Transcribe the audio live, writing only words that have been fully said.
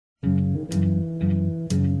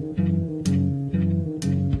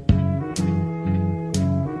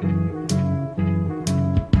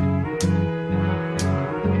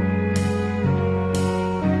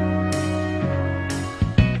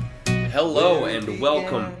Hello and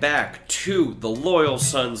welcome back to the Loyal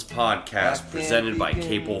Sons podcast presented by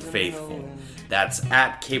Capel Faithful. That's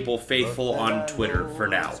at Capel Faithful on Twitter for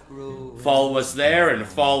now. Follow us there and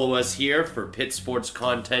follow us here for Pitt sports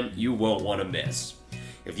content you won't want to miss.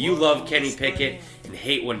 If you love Kenny Pickett and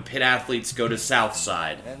hate when Pitt athletes go to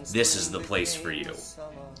Southside, this is the place for you.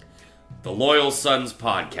 The Loyal Sons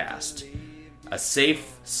podcast. A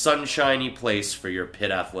safe, sunshiny place for your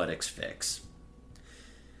Pitt athletics fix.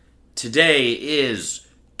 Today is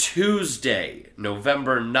Tuesday,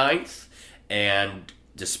 November 9th, and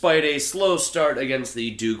despite a slow start against the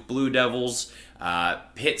Duke Blue Devils,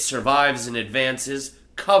 Pitt survives and advances,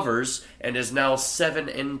 covers, and is now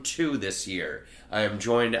 7-2 this year. I am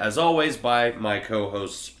joined, as always, by my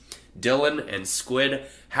co-hosts Dylan and Squid.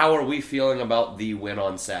 How are we feeling about the win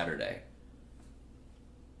on Saturday?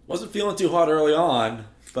 Wasn't feeling too hot early on,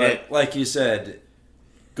 but like you said,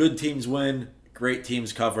 good teams win, great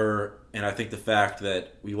teams cover, and I think the fact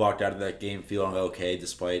that we walked out of that game feeling okay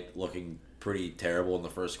despite looking pretty terrible in the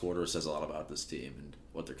first quarter says a lot about this team and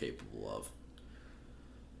what they're capable of.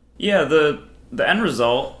 Yeah, the end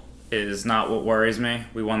result is not what worries me.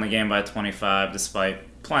 We won the game by 25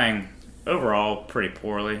 despite playing overall pretty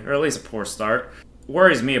poorly, or at least a poor start. What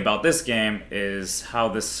worries me about this game is how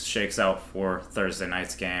this shakes out for Thursday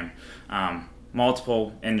night's game.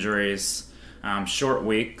 Multiple injuries, short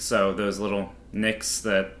week, so those little nicks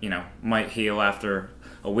that might heal after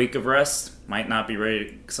a week of rest might not be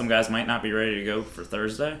ready. Some guys might not be ready to go for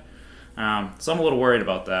Thursday, so I'm a little worried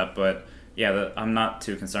about that. But yeah, I'm not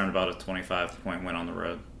too concerned about a 25-point win on the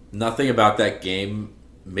road. Nothing about that game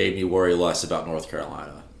made me worry less about North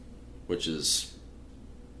Carolina, which is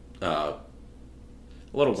a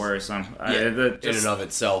little worrisome. In and of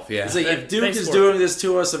itself, yeah. It's like, if Duke is doing this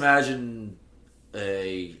to us, imagine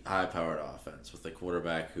a high-powered offense with a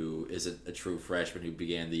quarterback who isn't a true freshman who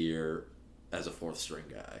began the year as a fourth-string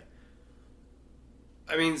guy.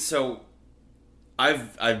 I mean, so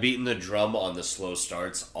I've beaten the drum on the slow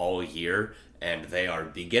starts all year, and they are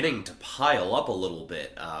beginning to pile up a little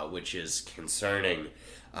bit, which is concerning.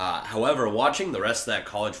 However, watching the rest of that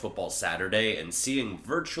college football Saturday and seeing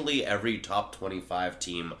virtually every top 25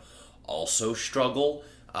 team also struggle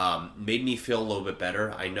made me feel a little bit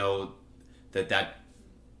better. I know that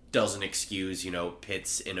doesn't excuse,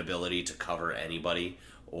 Pitt's inability to cover anybody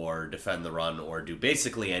or defend the run or do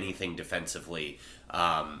basically anything defensively.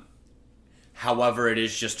 However, it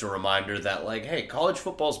is just a reminder that, hey, college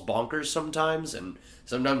football's bonkers sometimes, and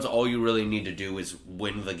sometimes all you really need to do is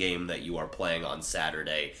win the game that you are playing on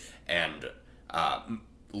Saturday and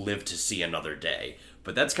live to see another day.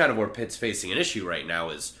 But that's kind of where Pitt's facing an issue right now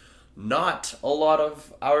is not a lot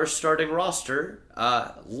of our starting roster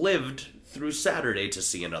lived through Saturday to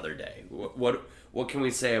see another day. What can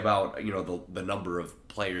we say about the number of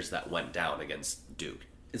players that went down against Duke?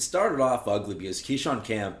 It started off ugly because Keyshawn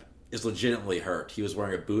Camp is legitimately hurt. He was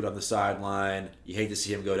wearing a boot on the sideline. You hate to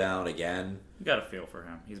see him go down again. You got a feel for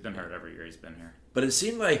him. He's been hurt every year he's been here. But it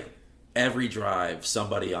seemed like every drive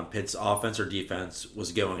somebody on Pitt's offense or defense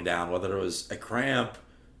was going down, whether it was a cramp,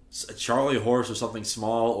 a Charlie horse or something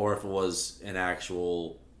small, or if it was an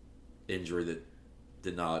actual injury that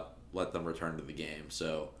did not let them return to the game.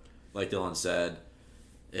 So, like Dylan said,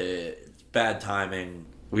 it's bad timing.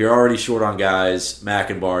 We are already short on guys. Mack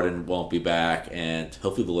and Barden won't be back, and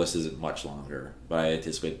hopefully the list isn't much longer, but I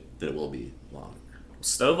anticipate that it will be longer.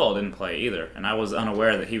 Stovall didn't play either, and I was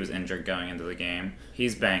unaware that he was injured going into the game.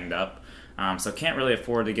 He's banged up, so can't really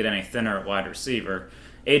afford to get any thinner at wide receiver.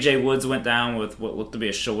 A.J. Woods went down with what looked to be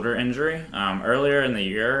a shoulder injury. Earlier in the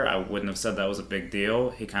year, I wouldn't have said that was a big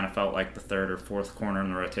deal. He kind of felt like the third or fourth corner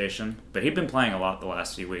in the rotation, but he'd been playing a lot the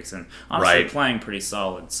last few weeks, and honestly playing pretty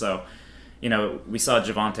solid, so... we saw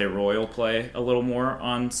Javonte Royal play a little more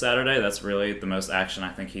on Saturday. That's really the most action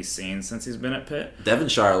I think he's seen since he's been at Pitt.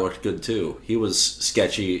 Devonshire looked good, too. He was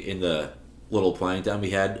sketchy in the little playing time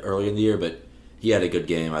he had early in the year, but he had a good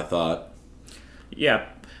game, I thought. Yeah.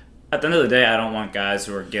 At the end of the day, I don't want guys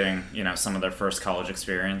who are getting, some of their first college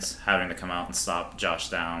experience having to come out and stop Josh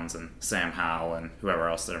Downs and Sam Howell and whoever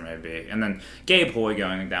else there may be. And then Gabe Hoy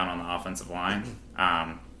going down on the offensive line.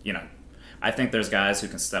 I think there's guys who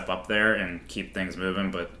can step up there and keep things moving,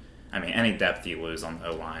 but, any depth you lose on the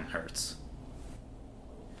O-line hurts.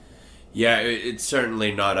 Yeah, it's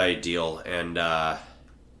certainly not ideal, and I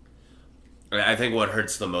think what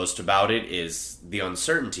hurts the most about it is the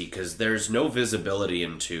uncertainty, because there's no visibility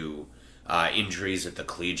into injuries at the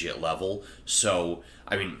collegiate level. So,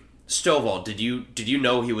 Stovall, did you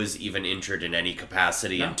know he was even injured in any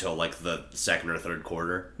capacity until, the second or third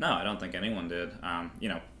quarter? No, I don't think anyone did.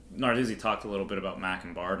 Narduzzi talked a little bit about Mack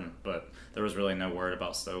and Barden, but there was really no word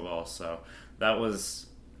about Stovall. So that was,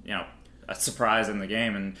 a surprise in the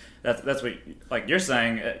game. And that's what, like you're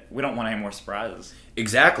saying, we don't want any more surprises.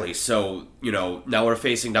 Exactly. So, now we're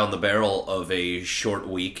facing down the barrel of a short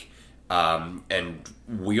week, and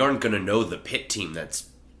we aren't going to know the Pitt team that's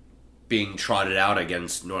being trotted out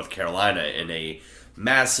against North Carolina in a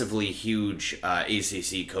massively huge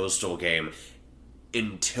ACC Coastal game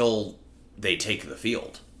until they take the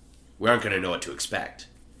field. We aren't going to know what to expect.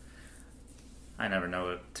 I never know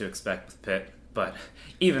what to expect with Pitt, but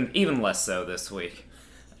even less so this week.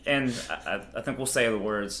 And I think we'll say the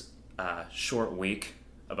words short week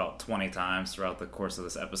about 20 times throughout the course of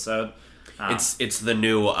this episode. It's the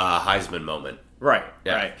new Heisman moment. Right,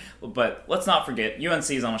 yeah. Right. But let's not forget,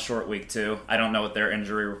 UNC's on a short week too. I don't know what their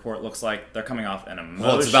injury report looks like. They're coming off an emotional...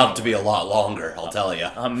 Well, it's about to be a lot longer, I'll tell you.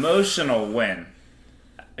 Emotional win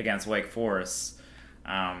against Wake Forest.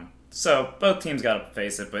 So both teams got to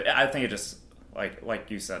face it, but I think it just, like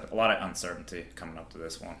you said, a lot of uncertainty coming up to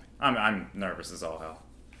this one. I'm nervous as all hell.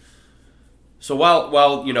 So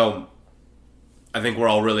while I think we're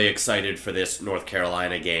all really excited for this North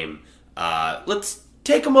Carolina game, let's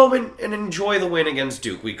take a moment and enjoy the win against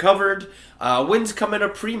Duke. We covered wins come at a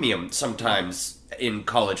premium sometimes in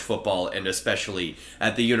college football, and especially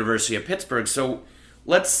at the University of Pittsburgh. So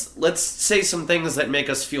let's say some things that make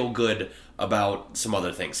us feel good about some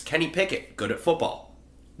other things. Kenny Pickett, good at football.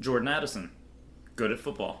 Jordan Addison, good at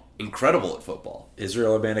football. Incredible at football.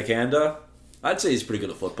 Israel Abanikanda, I'd say he's pretty good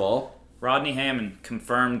at football. Rodney Hammond,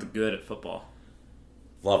 confirmed good at football.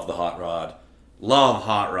 Love the hot rod. Love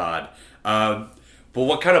hot rod. But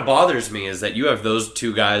what kind of bothers me is that you have those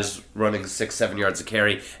two guys running 6-7 yards a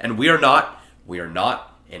carry, and we are not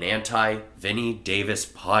an anti-Vinny Davis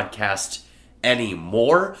podcast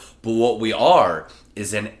anymore, but what we are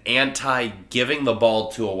is an anti-giving the ball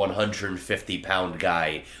to a 150-pound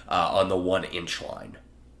guy on the 1-inch line.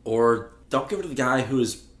 Or don't give it to the guy who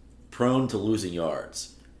is prone to losing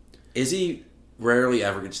yards. Izzy rarely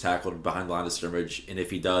ever gets tackled behind the line of scrimmage, and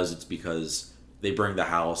if he does, it's because they bring the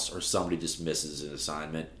house or somebody just misses an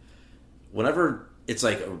assignment. Whenever it's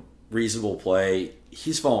like a reasonable play,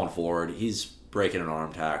 he's falling forward. He's breaking an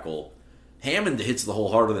arm tackle. Hammond hits the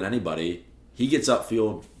hole harder than anybody. He gets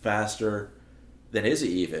upfield faster than Izzy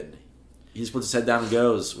even. He just puts his head down and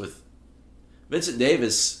goes. With Vincent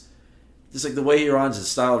Davis, just like the way he runs, his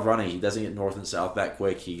style of running, he doesn't get north and south that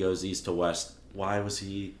quick. He goes east to west. Why was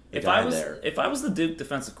he there? If I was the Duke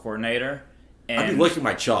defensive coordinator, I'd be licking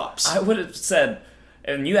my chops. I would have said,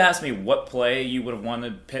 and you asked me what play you would have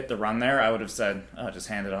wanted Pitt to run there, I would have said, just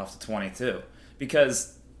hand it off to 22.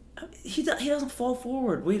 Because he doesn't fall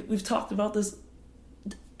forward. We've talked about this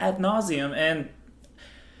ad nauseum, and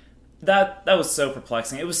that was so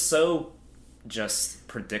perplexing. It was so just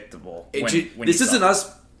predictable. This isn't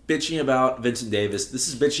us bitching about Vincent Davis. This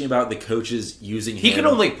is bitching about the coaches using him. He can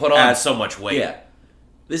only put on so much weight. Yeah.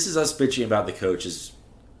 This is us bitching about the coaches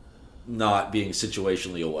not being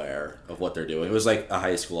situationally aware of what they're doing. It was like a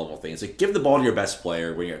high school level thing. It's like, give the ball to your best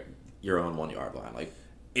player when you're at your own 1 yard line. Like,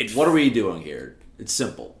 what are we doing here? It's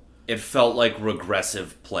simple. It felt like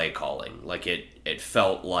regressive play calling. Like it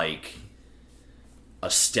felt like a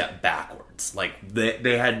step backwards. Like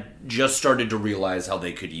they had just started to realize how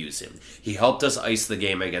they could use him. He helped us ice the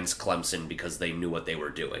game against Clemson because they knew what they were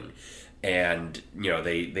doing. And,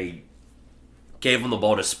 they gave him the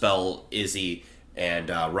ball to spell Izzy and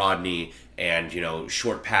Rodney and,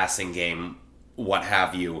 short passing game, what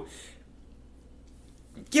have you.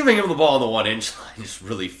 Giving him the ball on the 1-inch line just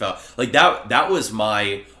really felt like that was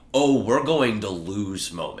my, we're going to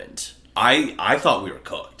lose moment. I thought we were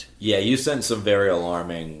cooked. Yeah, you sent some very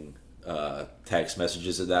alarming text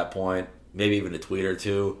messages at that point, maybe even a tweet or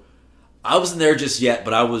two. I wasn't there just yet,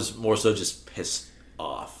 but I was more so just pissed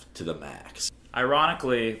off to the max.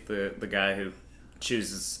 Ironically, the guy who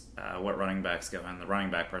chooses what running backs go in, the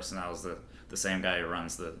running back personnel is the same guy who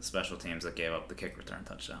runs the special teams that gave up the kick return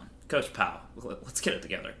touchdown. Coach Powell, let's get it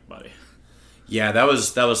together, buddy. Yeah, that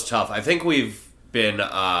was tough. I think we've been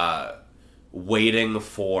waiting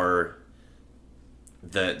for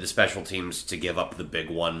the special teams to give up the big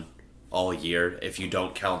one all year. If you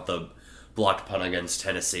don't count the blocked punt against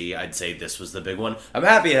Tennessee, I'd say this was the big one. I'm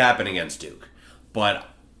happy it happened against Duke, but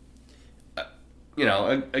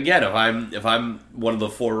again, if I'm one of the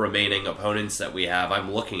 4 remaining opponents that we have,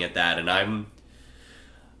 I'm looking at that and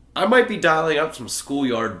I might be dialing up some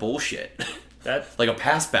schoolyard bullshit, like a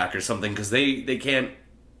pass back or something, because they can't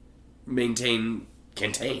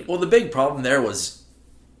contain. Well, the big problem there was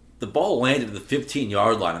the ball landed at the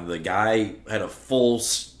 15-yard line, and the guy had a full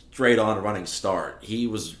straight-on running start. He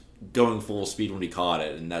was going full speed when he caught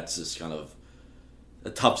it, and that's just kind of a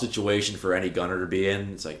tough situation for any gunner to be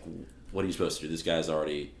in. It's like, what are you supposed to do? This guy's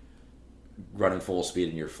already running full speed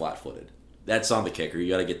and you're flat-footed. That's on the kicker. You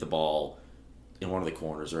got to get the ball in one of the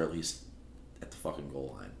corners or at least at the fucking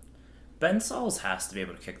goal line. Ben Sauls has to be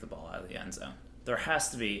able to kick the ball out of the end zone. There has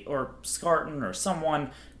to be, or Scarton or someone,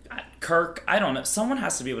 Kirk, I don't know. Someone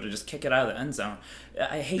has to be able to just kick it out of the end zone.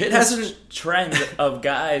 I hate this trend of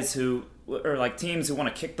guys who, or like teams who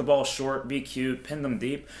want to kick the ball short, be cute, pin them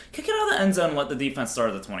deep. Kick it out of the end zone and let the defense start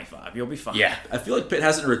at the 25. You'll be fine. Yeah, I feel like Pitt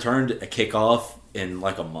hasn't returned a kickoff in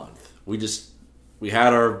like a month. We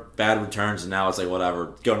had our bad returns, and now it's like,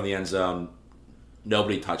 whatever, go to the end zone,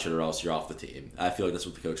 nobody touch it or else you're off the team. I feel like that's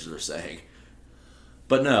what the coaches are saying.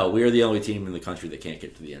 But no, we are the only team in the country that can't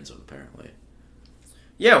get to the end zone, apparently.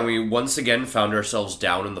 Yeah, we once again found ourselves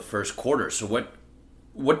down in the first quarter. So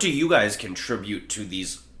what do you guys contribute to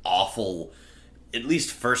these awful, at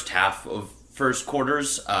least first half of first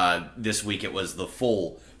quarters? This week it was the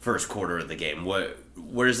full first quarter of the game.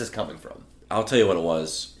 Where is this coming from? I'll tell you what it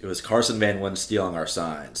was. It was Carson Van Wyn stealing our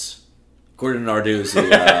signs. According to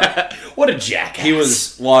Narduzzi, what a jackass. He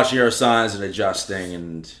was watching our signs and adjusting,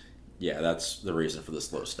 and yeah, that's the reason for the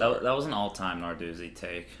slow start. That was an all-time Narduzzi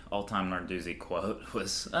take. All-time Narduzzi quote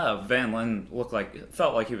was, Van Wyn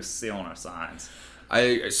felt like he was stealing our signs.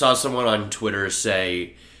 I saw someone on Twitter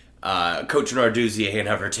say, Coach Narduzzi ain't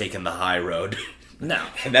ever taken the high road. No.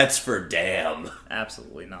 And that's for damn.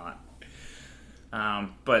 Absolutely not.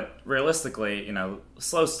 But realistically,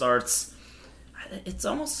 slow starts, it's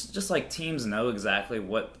almost just like teams know exactly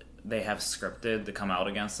what they have scripted to come out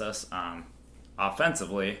against us.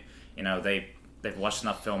 Offensively, they've watched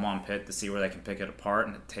enough film on Pitt to see where they can pick it apart,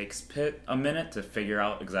 and it takes Pitt a minute to figure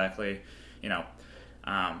out exactly,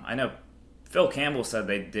 I know Phil Campbell said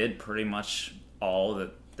they did pretty much all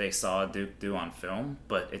that they saw Duke do on film,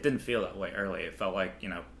 but it didn't feel that way early. It felt like,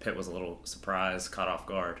 Pitt was a little surprised, caught off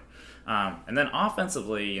guard. And then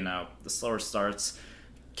offensively, the slower starts.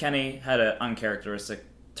 Kenny had an uncharacteristic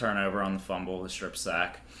turnover on the fumble, the strip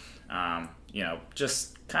sack.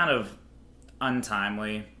 Just kind of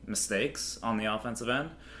untimely mistakes on the offensive end.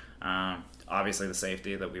 Obviously the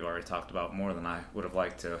safety that we've already talked about more than I would have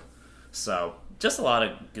liked to. So just a lot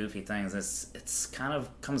of goofy things. It's kind of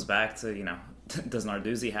comes back to, does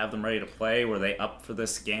Narduzzi have them ready to play? Were they up for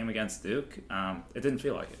this game against Duke? It didn't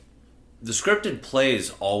feel like it. The scripted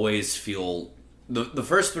plays always feel... The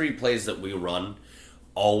first three plays that we run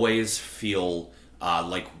always feel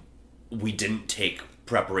like we didn't take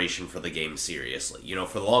preparation for the game seriously.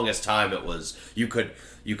 For the longest time it was... You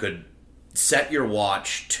could set your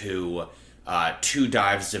watch to 2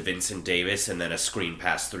 dives to Vincent Davis and then a screen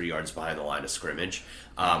pass 3 yards behind the line of scrimmage.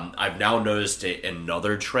 I've now noticed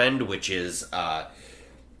another trend, which is...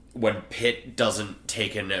 when Pitt doesn't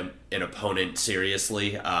take an opponent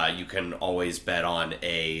seriously, you can always bet on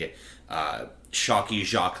a Shockey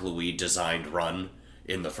Jacques Louis designed run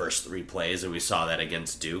in the first 3 plays, and we saw that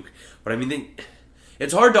against Duke. But I mean,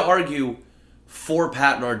 it's hard to argue for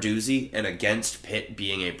Pat Narduzzi and against Pitt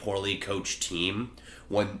being a poorly coached team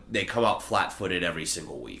when they come out flat-footed every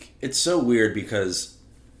single week. It's so weird because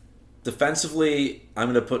defensively,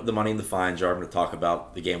 I'm going to put the money in the fine jar. I'm going to talk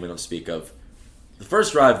about the game we don't speak of. The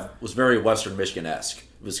first drive was very Western Michigan-esque.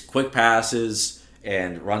 It was quick passes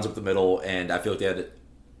and runs up the middle, and I feel like they had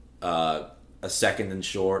a second and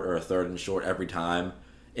short or a third and short every time.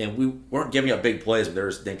 And we weren't giving up big plays, but they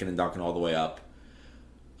were just dinking and dunking all the way up.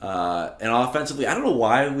 And offensively, I don't know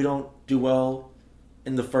why we don't do well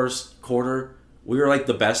in the first quarter. We were like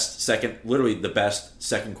the best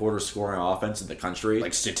second quarter scoring offense in the country.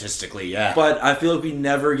 Like statistically, yeah. But I feel like we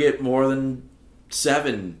never get more than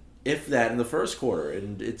 7, if that, in the first quarter.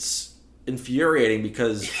 And it's infuriating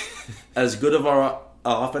because as good of our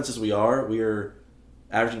offense as we are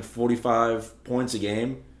averaging 45 points a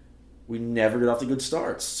game. We never get off to good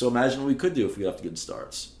starts. So imagine what we could do if we got off to good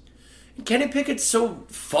starts. Kenny Pickett's so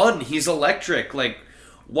fun. He's electric. Like,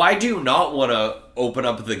 why do you not want to open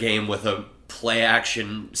up the game with a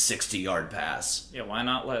play-action 60-yard pass? Yeah, why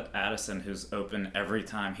not let Addison, who's open every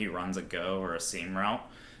time he runs a go or a seam route,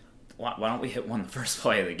 why don't we hit one the first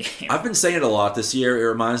play of the game? I've been saying it a lot this year. It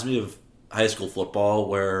reminds me of high school football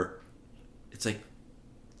where it's like,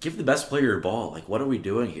 give the best player your ball. Like, what are we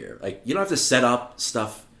doing here? Like, you don't have to set up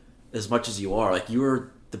stuff as much as you are. Like, you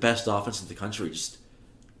are the best offense in the country. Just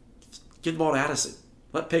give the ball to Addison.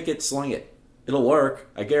 Let Pickett sling it. It'll work.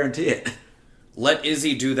 I guarantee it. Let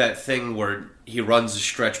Izzy do that thing where he runs a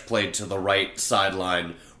stretch play to the right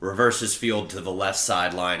sideline, reverses field to the left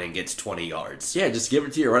sideline, and gets 20 yards. Yeah, just give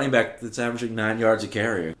it to your running back that's averaging 9 yards a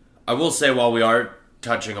carry. I will say, while we are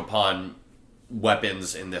touching upon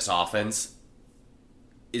weapons in this offense.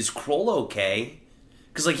 Is Kroll okay?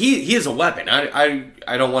 Because like he is a weapon.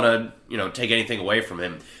 I don't want to take anything away from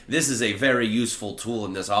him. This is a very useful tool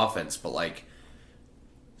in this offense. But like,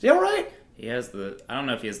 is he all right? He has I don't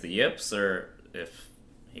know if he has the yips or if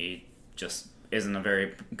he just isn't a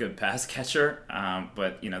very good pass catcher.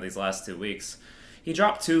 But these last 2 weeks, he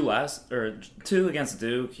dropped two against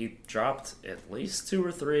Duke. He dropped at least 2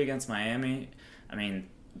 or 3 against Miami. I mean,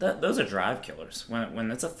 those are drive killers.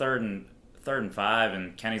 When it's a third and 5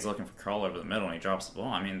 and Kenny's looking for Kroll over the middle and he drops the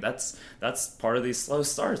ball. I mean, that's part of these slow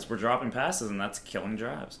starts. We're dropping passes and that's killing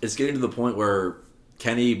drives. It's getting to the point where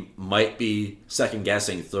Kenny might be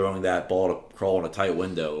second-guessing throwing that ball to Kroll in a tight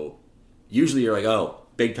window. Usually you're like, oh,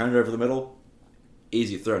 big tender over the middle,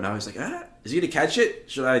 easy throw. Now he's like, is he going to catch it?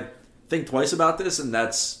 Should I think twice about this? And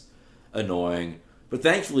that's annoying. But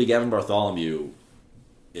thankfully, Gavin Bartholomew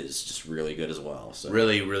is just really good as well. So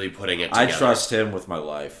really, really putting it together. I trust him with my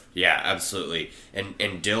life. Yeah, absolutely.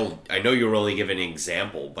 And Dill, I know you were only giving an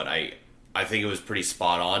example, but I think it was pretty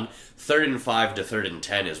spot on. 3rd and 5 to 3rd and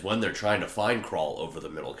 10 is when they're trying to find Kroll over the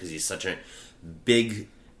middle because he's such a big,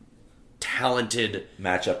 talented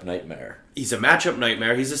matchup nightmare. He's a matchup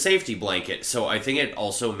nightmare. He's a safety blanket. So I think it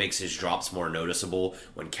also makes his drops more noticeable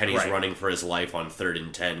when Kenny's running for his life on 3rd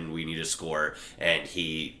and 10 and we need to score, and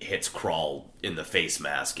he hits Kroll in the face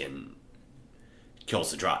mask and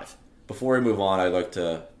kills the drive. Before we move on, I'd like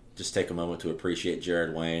to just take a moment to appreciate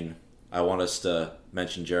Jared Wayne. I want us to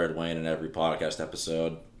mention Jared Wayne in every podcast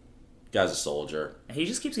episode. Guy's a soldier. He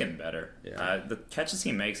just keeps getting better. Yeah. The catches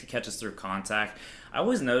he makes, he catches through contact. I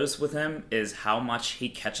always notice with him is how much he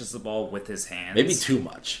catches the ball with his hands. Maybe too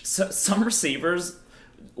much. So, some receivers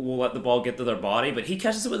will let the ball get to their body, but he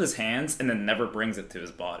catches it with his hands and then never brings it to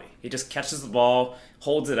his body. He just catches the ball,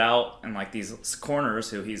 holds it out, and like these corners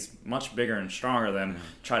who he's much bigger and stronger than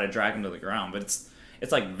try to drag him to the ground. But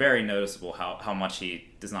it's like very noticeable how much he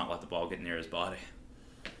does not let the ball get near his body.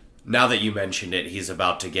 Now that you mentioned it, he's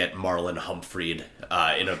about to get Marlon Humphreyed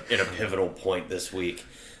in a pivotal point this week.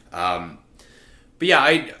 But yeah,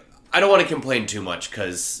 I don't want to complain too much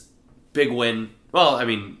because big win. Well, I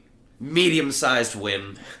mean, medium-sized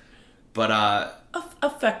win, but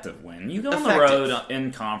effective win. You go on the road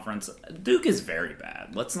in conference. Duke is very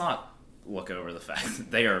bad. Let's not look over the fact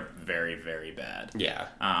that they are very, very bad. Yeah.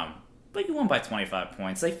 But you won by 25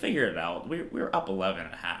 points. They figured it out. We were up 11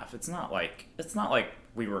 at half. It's not like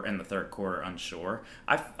we were in the third quarter unsure.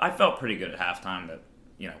 I felt pretty good at halftime that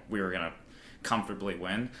we were going to comfortably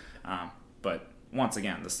win. But once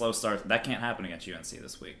again, the slow start, that can't happen against UNC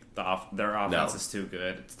this week. Their offense is too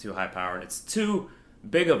good. It's too high powered. It's too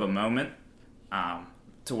big of a moment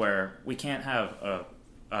to where we can't have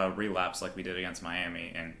a relapse like we did against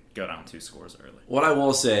Miami and go down 2 scores early. What I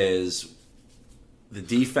will say is the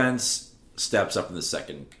defense steps up in the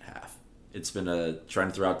second half. It's been a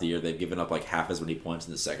trend throughout the year. They've given up like half as many points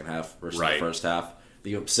in the second half versus the first half.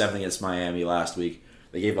 They gave up 7 against Miami last week.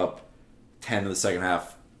 They gave up 10 in the second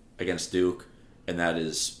half against Duke, and that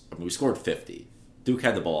is, we scored 50. Duke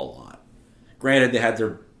had the ball a lot. Granted, they had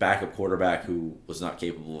their backup quarterback who was not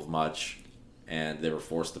capable of much, and they were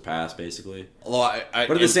forced to pass, basically. But at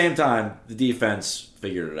the same time, the defense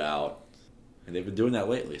figured it out, and they've been doing that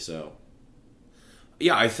lately, so.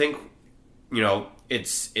 Yeah, I think,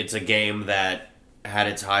 it's a game that had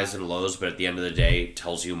its highs and lows, but at the end of the day,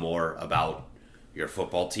 tells you more about your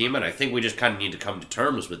football team, and I think we just kind of need to come to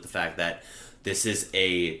terms with the fact that this is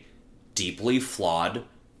a deeply flawed,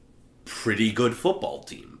 pretty good football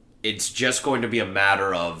team. It's just going to be a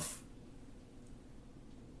matter of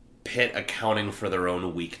Pitt accounting for their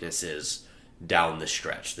own weaknesses down the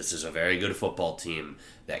stretch. This is a very good football team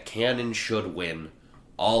that can and should win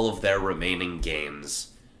all of their remaining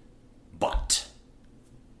games, but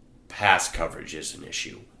pass coverage is an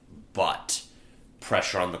issue, but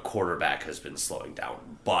pressure on the quarterback has been slowing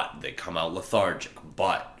down, but they come out lethargic,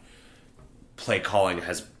 but play calling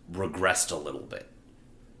has regressed a little bit.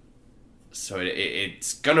 So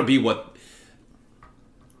it's going to be what...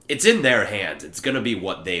 It's in their hands. It's going to be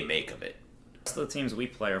what they make of it. The teams we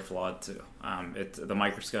play are flawed too. The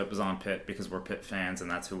microscope is on Pitt because we're Pitt fans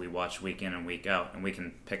and that's who we watch week in and week out, and we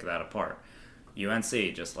can pick that apart.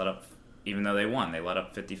 UNC just let up, even though they won, they let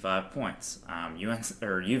up 55 points.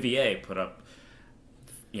 UVA put up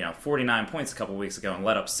 49 points a couple weeks ago and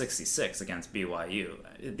let up 66 against BYU.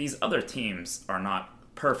 These other teams are not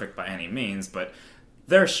perfect by any means, but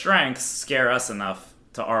their strengths scare us enough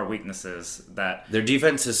to our weaknesses that... Their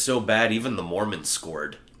defense is so bad, even the Mormons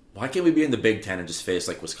scored. Why can't we be in the Big Ten and just face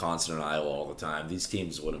like Wisconsin and Iowa all the time? These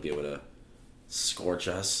teams wouldn't be able to scorch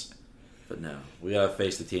us. But no, we gotta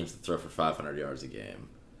face the teams that throw for 500 yards a game.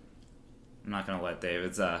 I'm not going to let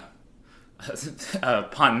David's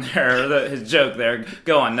pun there, his joke there,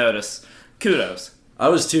 go unnoticed. Kudos. I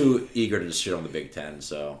was too eager to just shit on the Big Ten,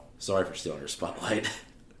 so sorry for stealing your spotlight.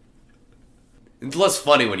 It's less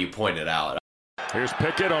funny when you point it out. Here's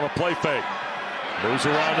Pickett on a play fake. Moves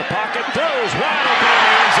around the pocket, throws wide open in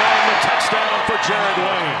the end zone. The touchdown for Jared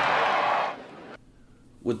Wayne.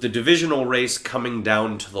 With the divisional race coming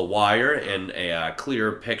down to the wire and a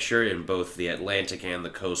clearer picture in both the Atlantic and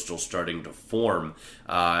the Coastal starting to form,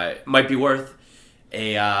 it might be worth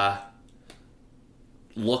a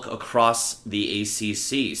look across the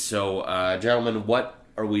ACC. So, gentlemen, what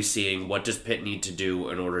are we seeing? What does Pitt need to do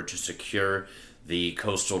in order to secure the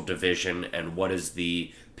Coastal Division, and what is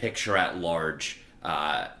the picture at large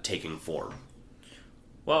taking form?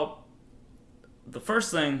 Well, the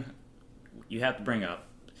first thing you have to bring up,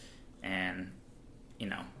 and,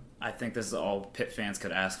 I think this is all Pitt fans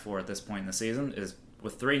could ask for at this point in the season, is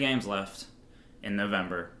with 3 games left in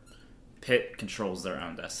November, Pitt controls their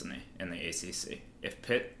own destiny in the ACC. If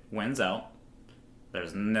Pitt wins out,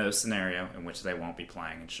 there's no scenario in which they won't be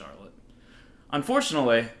playing in Charlotte.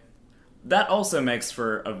 Unfortunately, that also makes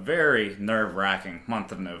for a very nerve-wracking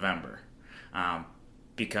month of November,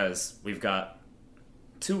 because we've got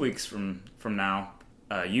 2 weeks from now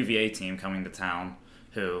a UVA team coming to town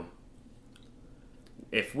who,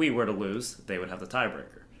 if we were to lose, they would have the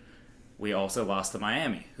tiebreaker. We also lost to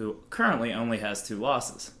Miami, who currently only has 2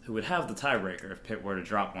 losses, who would have the tiebreaker if Pitt were to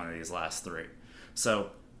drop one of these last 3.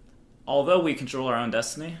 So, although we control our own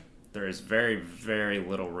destiny, there is very, very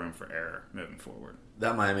little room for error moving forward.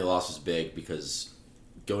 That Miami loss was big because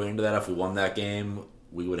going into that, if we won that game,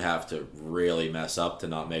 we would have to really mess up to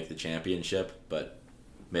not make the championship, but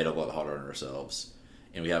made it a lot harder on ourselves.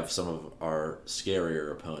 And we have some of our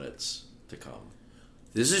scarier opponents to come.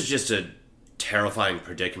 This is just a terrifying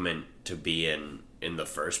predicament to be in the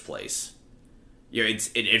first place.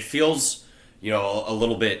 It feels, a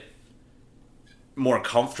little bit more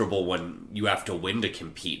comfortable when you have to win to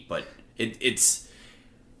compete, but it's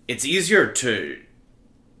easier to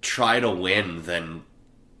try to win than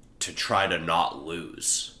to try to not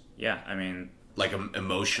lose. Yeah, I mean, like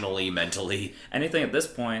emotionally, mentally. Anything at this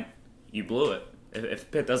point, you blew it.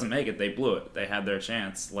 If Pitt doesn't make it, they blew it. They had their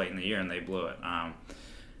chance late in the year and they blew it.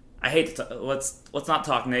 I hate to let's not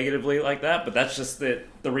talk negatively like that, but that's just the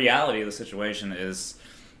reality of the situation is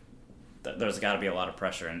that there's got to be a lot of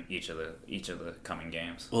pressure in each of the coming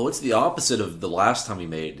games. Well, it's the opposite of the last time we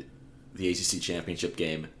made the ACC championship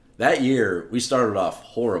game. That year, we started off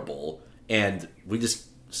horrible, and we just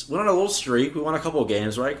went on a little streak. We won a couple of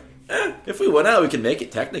games. We're like, if we win out, we can make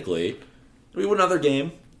it technically. We win another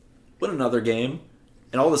game,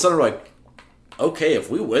 and all of a sudden we're like, okay,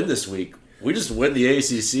 if we win this week, we just win the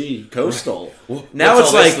ACC Coastal. Now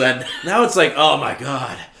it's like, oh my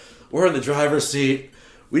god, we're in the driver's seat.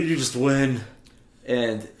 We need to just win,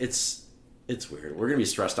 and it's weird. We're gonna be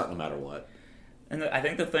stressed out no matter what. And I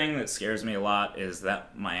think the thing that scares me a lot is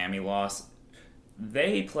that Miami loss.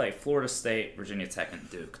 They play Florida State, Virginia Tech, and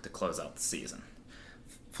Duke to close out the season.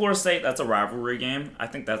 Florida State, that's a rivalry game. I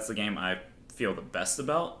think that's the game I feel the best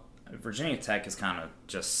about. Virginia Tech is kind of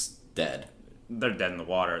just dead. They're dead in the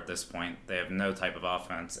water at this point. They have no type of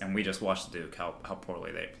offense, and we just watched Duke, how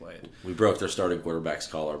poorly they played. We broke their starting quarterback's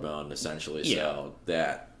collarbone, essentially, so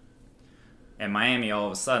that. And Miami, all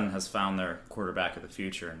of a sudden, has found their quarterback of the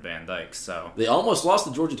future in Van Dyke, so. They almost lost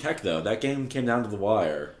to Georgia Tech, though. That game came down to the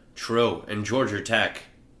wire. True, and Georgia Tech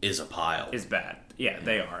is a pile. Is bad. Yeah,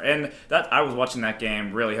 they are. And that I was watching that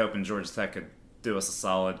game, really hoping Georgia Tech could do us a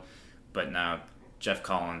solid, but no, Jeff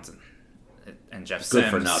Collins and Jeff Sims.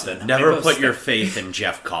 Good for nothing. Never put your faith in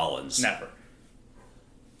Jeff Collins. Never.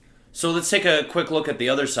 So let's take a quick look at the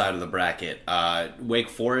other side of the bracket. Wake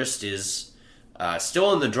Forest is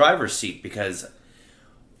still in the driver's seat because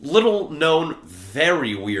little known,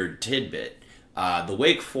 very weird tidbit. The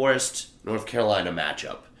Wake Forest-North Carolina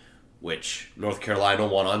matchup, which North Carolina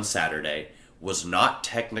won on Saturday, was not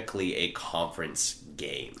technically a conference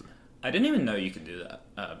game. I didn't even know you could do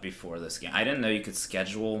that before this game. I didn't know you could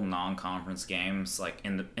schedule non-conference games like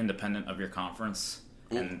independent of your conference.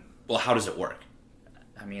 And well, how does it work?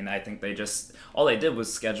 I mean, I think all they did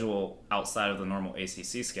was schedule outside of the normal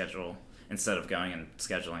ACC schedule instead of going and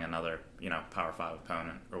scheduling another, Power 5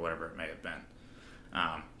 opponent or whatever it may have been.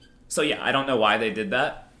 So yeah, I don't know why they did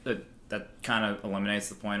that. That kind of eliminates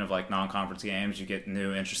the point of like non-conference games. You get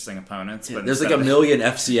new, interesting opponents. But there's like a million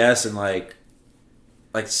FCS and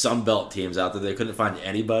like Sun Belt teams out there. They couldn't find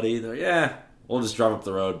anybody. They're like, we'll just drive up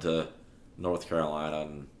the road to North Carolina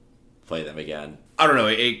and play them again. I don't know.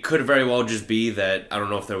 It could very well just be that, I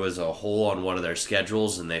don't know if there was a hole on one of their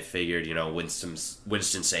schedules and they figured,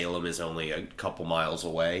 Winston-Salem is only a couple miles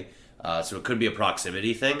away. So it could be a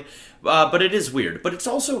proximity thing. But it is weird. But it's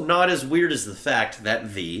also not as weird as the fact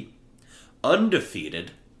that the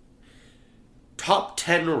undefeated, top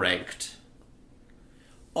 10 ranked,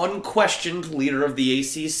 unquestioned leader of the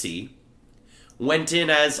ACC went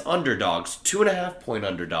in as underdogs, 2.5-point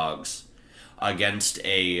underdogs, against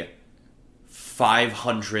a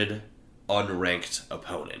 500 unranked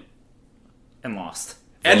opponent. And lost.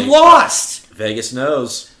 And lost! Vegas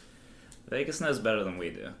knows. Vegas knows better than we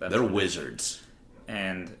do. They're wizards.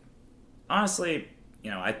 And honestly,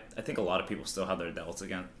 I think a lot of people still have their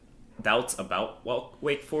doubts about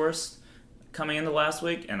Wake Forest coming into last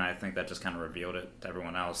week, and I think that just kind of revealed it to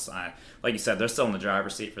everyone else. Like you said, they're still in the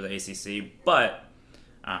driver's seat for the ACC, but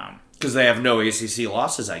because they have no ACC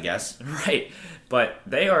losses, I guess. Right, but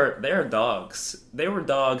they are dogs. They were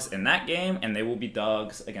dogs in that game, and they will be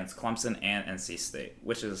dogs against Clemson and NC State,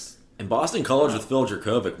 which is... And Boston College with Phil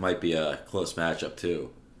Dracovic might be a close matchup, too.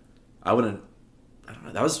 I don't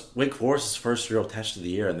know. That was Wake Forest's first real test of the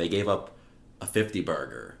year, and they gave up a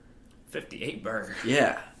 50-burger. 58-burger.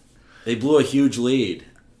 Yeah. They blew a huge lead.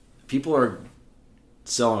 People are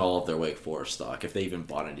selling all of their Wake Forest stock, if they even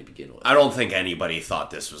bought any to begin with. I don't think anybody thought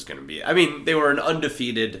this was going to be... I mean, they were an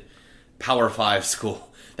undefeated Power 5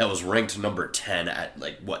 school that was ranked number 10 at,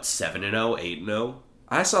 7-0, 8-0?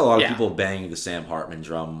 I saw a lot of people banging the Sam Hartman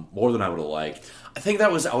drum more than I would have liked. I think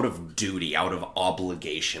that was out of duty, out of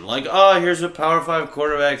obligation. Here's a Power 5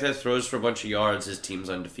 quarterback that throws for a bunch of yards, his team's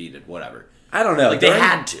undefeated, whatever. I don't know. They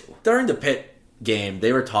had to. During the Pitt game,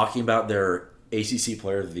 they were talking about their ACC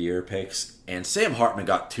Player of the Year picks, and Sam Hartman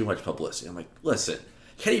got too much publicity. I'm like, listen,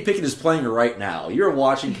 Kenny Pickett is playing right now. You're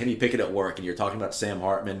watching Kenny Pickett at work, and you're talking about Sam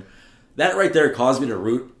Hartman. That right there caused me to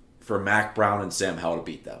root for Mac Brown and Sam Howell to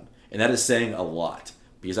beat them. And that is saying a lot,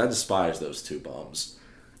 because I despise those two bums.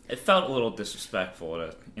 It felt a little disrespectful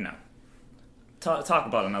to, talk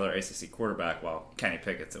about another ACC quarterback while Kenny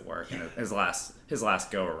Pickett's at work in his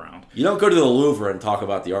last go-around. You don't go to the Louvre and talk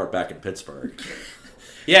about the art back in Pittsburgh.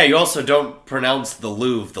 Yeah, you also don't pronounce the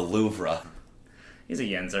Louvre. He's a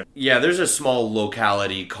Yinzer. Yeah, there's a small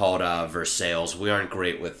locality called Versailles. We aren't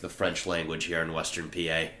great with the French language here in Western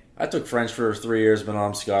PA. I took French for 3 years,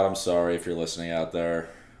 but Scott, I'm sorry if you're listening out there.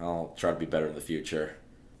 I'll try to be better in the future.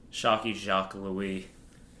 Shocky Jacques Louis.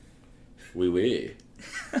 Oui.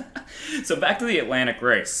 So back to the Atlantic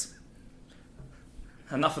race.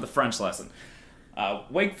 Enough of the French lesson.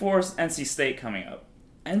 Wake Forest, NC State coming up.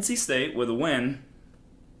 NC State, with a win,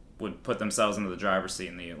 would put themselves into the driver's seat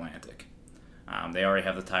in the Atlantic. They already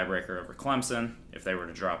have the tiebreaker over Clemson if they were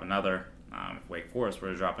to drop another, if Wake Forest were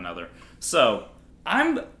to drop another. So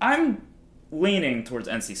I'm leaning towards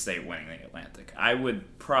NC State winning the Atlantic. I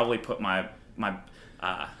would probably put my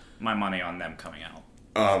money on them coming out.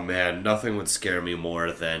 Oh man, nothing would scare me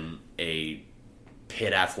more than a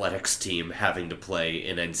Pitt athletics team having to play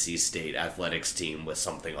an NC State athletics team with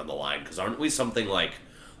something on the line. Because aren't we something like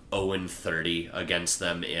 0-30 against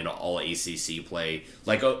them in all ACC play?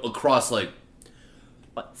 Across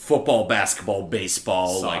football, basketball,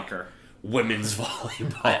 baseball, soccer, women's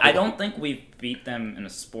volleyball. I don't think we've beat them in a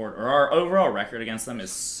sport, or our overall record against them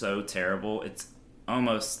is so terrible. It's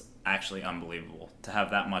almost actually unbelievable to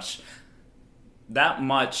have that much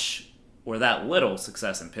or that little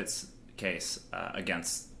success in Pitt's case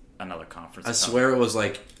against another conference. I swear it was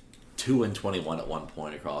 2-21 at one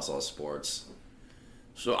point across all sports.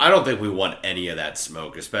 So I don't think we want any of that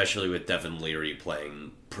smoke, especially with Devin Leary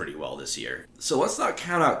playing pretty well this year. So let's not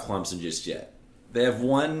count out Clemson just yet. They have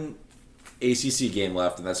one ACC game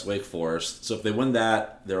left, and that's Wake Forest. So if they win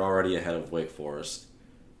that, they're already ahead of Wake Forest.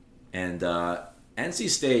 And NC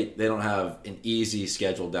State, they don't have an easy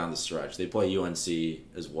schedule down the stretch. They play UNC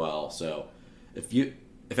as well. So if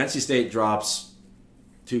NC State drops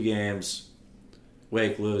 2 games,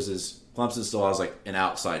 Wake loses, Clemson still has an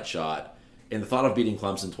outside shot. And the thought of beating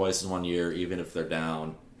Clemson twice in 1 year, even if they're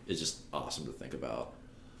down, is just awesome to think about.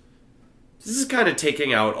 This is kind of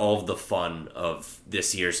taking out all of the fun of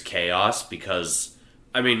this year's chaos because,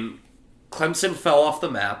 Clemson fell off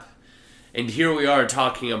the map. And here we are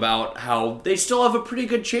talking about how they still have a pretty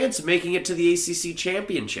good chance of making it to the ACC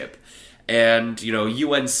championship. And,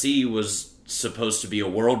 UNC was supposed to be a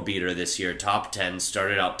world beater this year, top 10,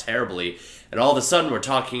 started out terribly. And all of a sudden we're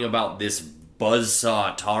talking about this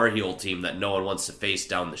buzzsaw Tar Heel team that no one wants to face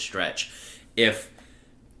down the stretch. If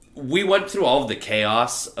we went through all of the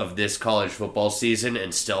chaos of this college football season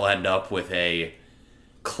and still end up with a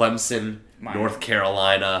Clemson, North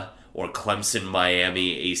Carolina, or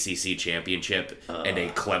Clemson-Miami ACC championship and a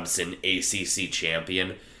Clemson ACC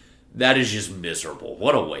champion. That is just miserable.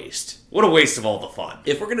 What a waste. What a waste of all the fun.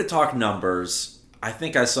 If we're going to talk numbers, I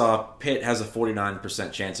think I saw Pitt has a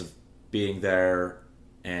 49% chance of being there,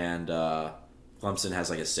 and Clemson has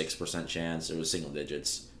like a 6% chance. It was single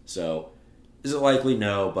digits. So, is it likely?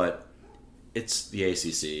 No, but it's the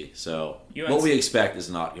ACC. So, what we expect is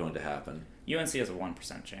not going to happen. UNC has a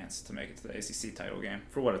 1% chance to make it to the ACC title game,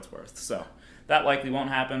 for what it's worth. So, that likely won't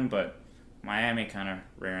happen, but Miami kind of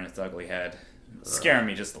rearing its ugly head. Scaring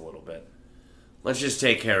me just a little bit. Let's just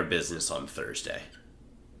take care of business on Thursday.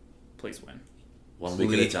 Please win. 1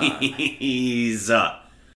 week at a time. Please.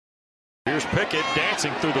 Here's Pickett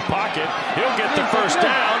dancing through the pocket. He'll get the first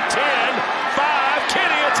down. 10, 5,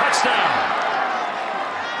 Kenny, a touchdown.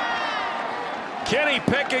 Kenny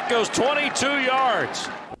Pickett goes 22 yards.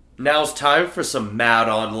 Now's time for some Mad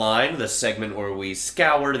Online, the segment where we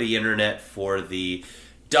scour the internet for the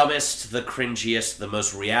dumbest, the cringiest, the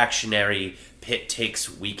most reactionary Pitt takes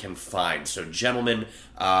we can find. So, gentlemen,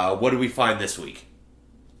 what did we find this week?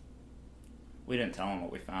 We didn't tell them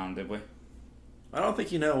what we found, did we? I don't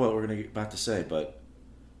think you know what we're about to say, but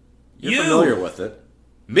you're familiar with it.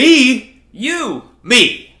 Me? You!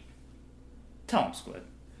 Me! Tell them, Squid.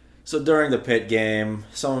 So during the Pitt game,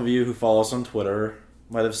 some of you who follow us on Twitter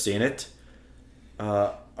might have seen it.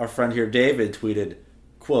 Our friend here, David, tweeted,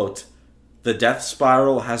 quote, "The death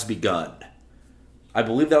spiral has begun." I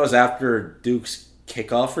believe that was after Duke's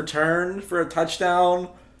kickoff return for a touchdown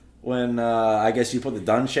when I guess you put the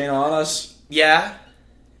dun chain on us. Yeah.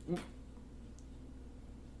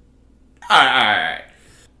 Alright.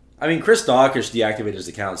 I mean, Chris Dawkish deactivated his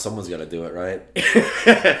account. Someone's got to do it, right?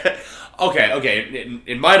 Okay.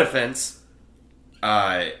 In my defense,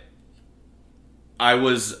 I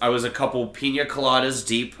was a couple pina coladas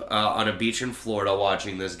deep on a beach in Florida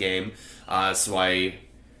watching this game, so I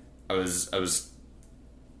was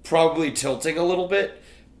probably tilting a little bit,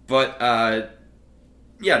 but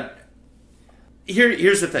yeah.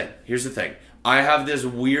 Here's the thing. I have this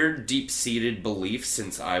weird, deep-seated belief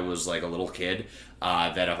since I was like a little kid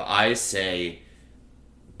that if I say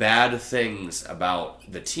bad things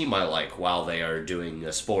about the team I like while they are doing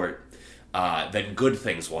a sport, then good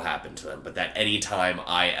things will happen to them. But that anytime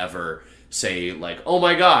I ever say like, "Oh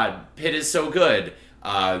my God, Pitt is so good,"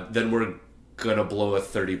 then we're gonna blow a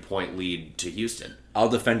 30-point lead to Houston. I'll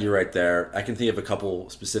defend you right there. I can think of a couple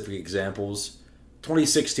specific examples.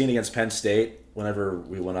 2016 against Penn State, whenever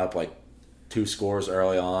we went up like 2 scores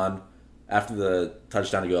early on, after the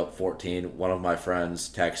touchdown to go up 14, one of my friends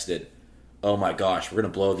texted, "Oh my gosh, we're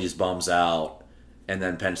going to blow these bums out." And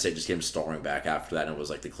then Penn State just came storming back after that, and it was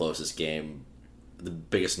like the closest game, the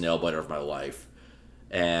biggest nail-biter of my life.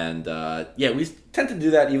 And yeah, we tend to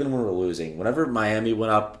do that even when we're losing. Whenever Miami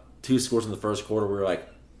went up 2 scores in the first quarter, we were like,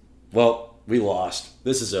 well, we lost.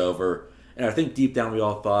 This is over. And I think deep down we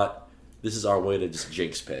all thought, this is our way to just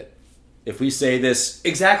jinx Pitt. If we say this...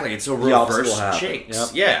 Exactly, it's a reverse jinx. Yep.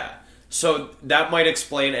 Yeah. So that might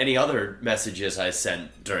explain any other messages I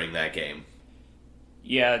sent during that game.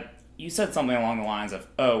 Yeah, you said something along the lines of,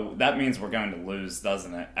 "Oh, that means we're going to lose,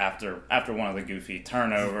 doesn't it?" After one of the goofy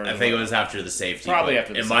turnovers. I think it was after the safety. Probably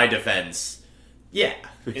after the safety. In my defense, yeah.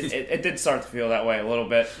 It did start to feel that way a little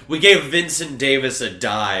bit. We gave Vincent Davis a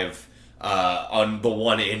dive on the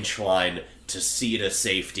 1-inch line to cede a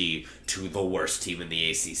safety to the worst team in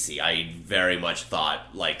the ACC. I very much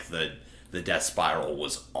thought like the death spiral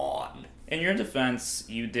was on. In your defense,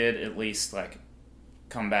 you did at least like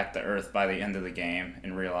come back to earth by the end of the game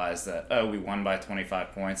and realize that, oh, we won by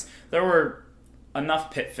 25 points. There were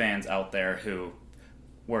enough Pitt fans out there who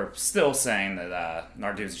were still saying that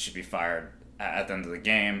Narduzzi should be fired at the end of the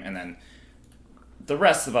game, and then the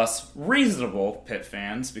rest of us reasonable Pitt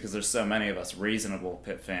fans, because there's so many of us reasonable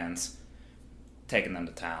Pitt fans, taking them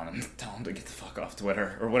to town and telling them to get the fuck off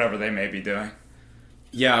Twitter or whatever they may be doing.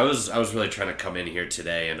 Yeah, I was really trying to come in here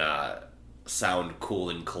today and sound cool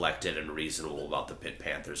and collected and reasonable about the Pitt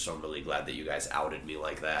Panthers, so I'm really glad that you guys outed me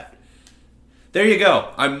like that. There you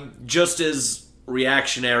go. I'm just as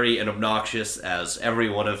reactionary and obnoxious as every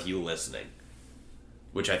one of you listening,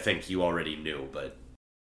 which I think you already knew, but...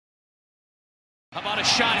 How about a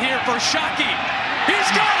shot here for Shockey?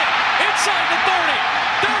 He's got it! Inside the 30!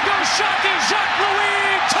 There goes Shockey! Jacques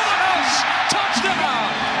Louis to the house! Touchdown!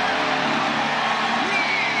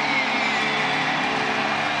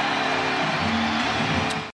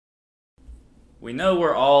 We know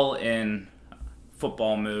we're all in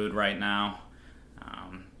football mood right now.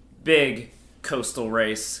 Big coastal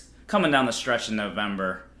race coming down the stretch in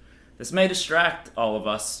November. This may distract all of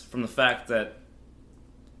us from the fact that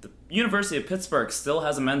the University of Pittsburgh still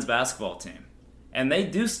has a men's basketball team. And they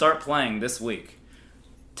do start playing this week.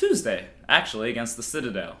 Tuesday, actually, against the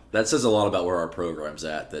Citadel. That says a lot about where our program's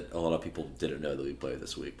at, that a lot of people didn't know that we play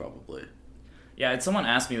this week, probably. Yeah, someone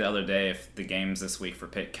asked me the other day if the games this week for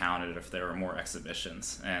Pitt counted, if there were more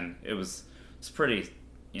exhibitions. And it's pretty,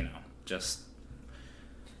 just...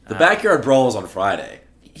 The backyard brawl is on Friday.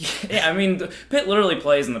 Yeah, I mean, Pitt literally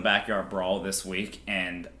plays in the backyard brawl this week,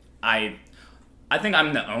 and I think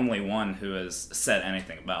I'm the only one who has said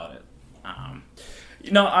anything about it.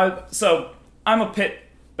 So I'm a Pitt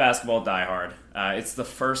basketball diehard. It's the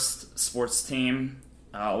first sports team,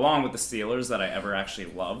 along with the Steelers, that I ever actually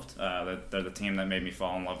loved. They're the team that made me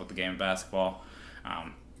fall in love with the game of basketball.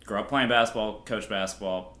 Grew up playing basketball, coach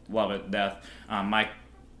basketball, love it to death. My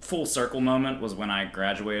full circle moment was when I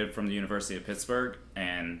graduated from the University of Pittsburgh,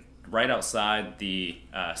 and right outside the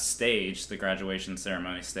stage, the graduation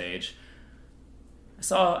ceremony stage,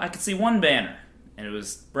 I could see one banner, and it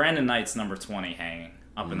was Brandon Knight's number 20 hanging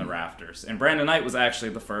up in the rafters. And Brandon Knight was actually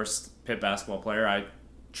the first Pitt basketball player I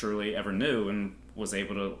truly ever knew, and was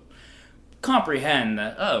able to comprehend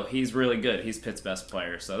that, oh, he's really good. He's Pitt's best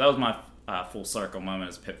player. So that was my full circle moment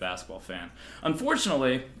as a Pitt basketball fan.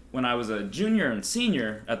 Unfortunately, when I was a junior and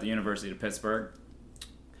senior at the University of Pittsburgh,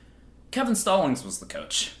 Kevin Stallings was the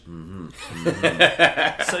coach.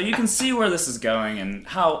 So you can see where this is going and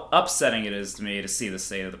how upsetting it is to me to see the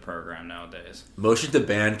state of the program nowadays. Motion to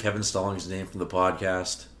ban Kevin Stallings' name from the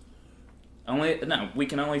podcast. We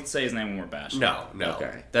can only say his name when we're bashing. No.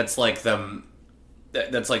 Okay. That's like them.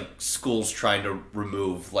 That's like schools trying to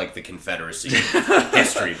remove like the Confederacy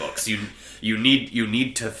history books. You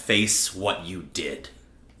need to face what you did.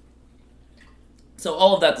 So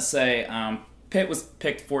all of that to say, Pitt was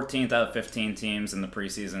picked 14th out of 15 teams in the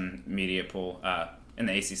preseason media pool, in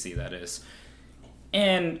the ACC, that is.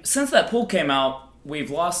 And since that pool came out, we've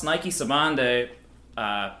lost Nike Sabande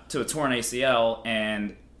to a torn ACL,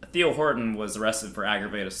 and Theo Horton was arrested for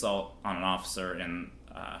aggravated assault on an officer in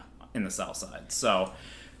the South Side. So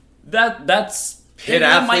that's Pitt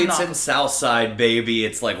athletes in South Side, baby.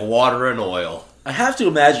 It's like water and oil. I have to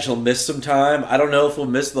imagine he'll miss some time. I don't know if he'll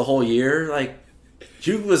miss the whole year. Like,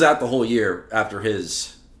 Hugh was out the whole year after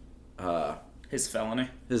his felony,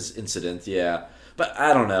 his incident. Yeah, but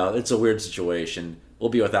I don't know. It's a weird situation. We'll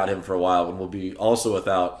be without him for a while, and we'll be also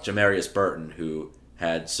without Jamarius Burton, who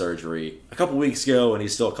had surgery a couple weeks ago, and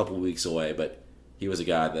he's still a couple weeks away. But he was a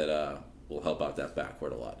guy that will help out that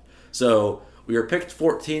backcourt a lot. So we were picked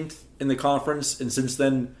 14th in the conference, and since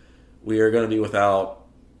then we are going to be without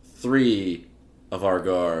 3 of our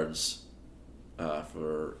guards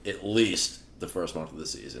for at least the first month of the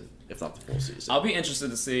season, if not the full season. I'll be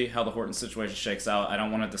interested to see how the Horton situation shakes out. I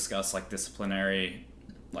don't want to discuss disciplinary,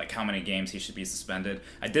 how many games he should be suspended.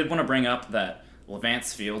 I did want to bring up that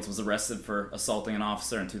Levance Fields was arrested for assaulting an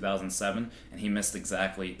officer in 2007, and he missed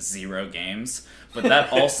exactly 0 games. But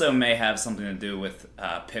that also may have something to do with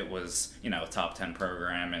Pitt was, a top 10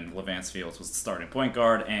 program, and Levance Fields was the starting point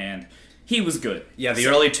guard, and he was good. Yeah, the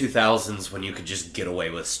early 2000s when you could just get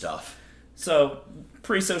away with stuff. So,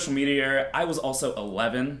 pre-social media era, I was also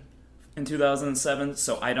 11 in 2007,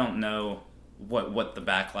 so I don't know what the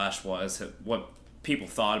backlash was, what people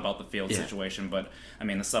thought about the field situation, but I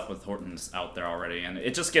mean the stuff with Horton's out there already, and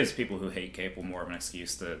it just gives people who hate Capel more of an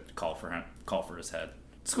excuse to call for his head.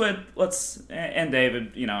 Squid, and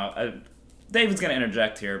David, David's going to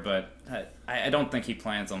interject here, but I don't think he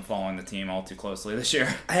plans on following the team all too closely this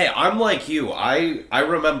year. Hey, I'm like you. I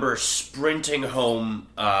remember sprinting home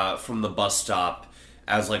from the bus stop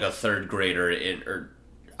as a 3rd grader or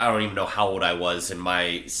I don't even know how old I was, in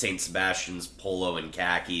my St. Sebastian's polo and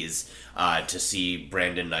khakis to see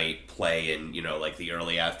Brandon Knight play in, the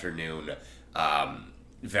early afternoon,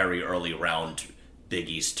 very early round Big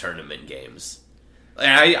East tournament games.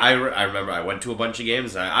 And I remember I went to a bunch of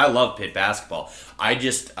games, and I love Pitt basketball. I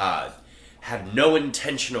just had no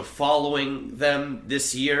intention of following them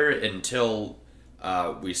this year until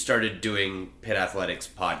we started doing Pitt Athletics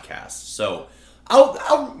podcasts. So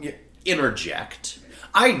I'll interject.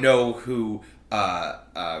 I know who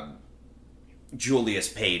Julius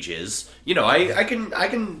Page is. I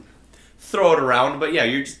can throw it around, but yeah,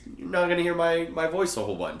 you're not going to hear my voice a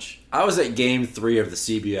whole bunch. I was at Game 3 of the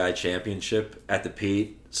CBI Championship at the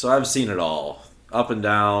Pete, so I've seen it all, up and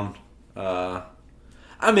down.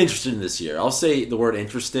 I'm interested in this year. I'll say the word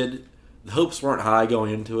interested. The hopes weren't high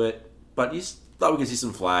going into it, but you thought we could see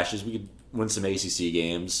some flashes. We could win some ACC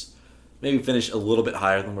games, maybe finish a little bit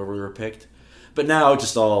higher than where we were picked. But now,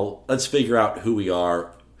 let's figure out who we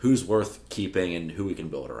are, who's worth keeping, and who we can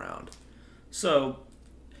build around. So,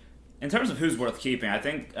 In terms of who's worth keeping, I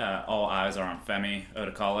think all eyes are on Femi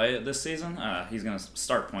Odekale this season. He's going to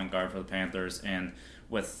start point guard for the Panthers, and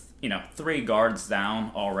with 3 guards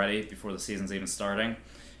down already before the season's even starting,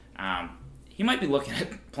 he might be looking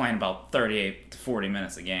at playing about 38 to 40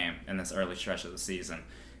 minutes a game in this early stretch of the season.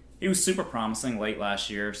 He was super promising late last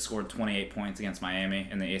year, scored 28 points against Miami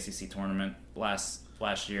in the ACC tournament last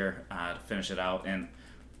year to finish it out. And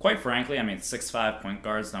quite frankly, 6'5" point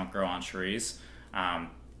guards don't grow on trees.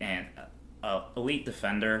 And an elite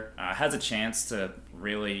defender has a chance to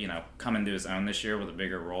really, come into his own this year with a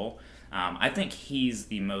bigger role. I think he's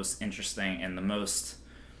the most interesting and the most...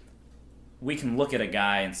 We can look at a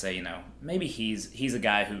guy and say, maybe he's a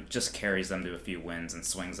guy who just carries them to a few wins and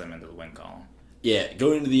swings them into the win column. Yeah,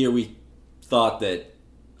 going into the year, we thought that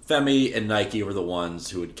Femi and Nike were the ones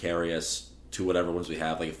who would carry us to whatever wins we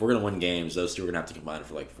have. Like, if we're going to win games, those two are going to have to combine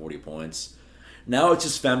for 40 points. Now it's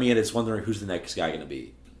just Femi, and it's wondering who's the next guy going to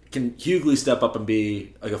be. Can Hughley step up and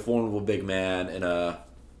be a formidable big man and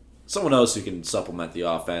someone else who can supplement the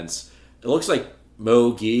offense? It looks like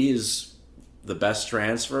Mo Gee is the best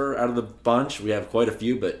transfer out of the bunch. We have quite a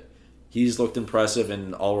few, but he's looked impressive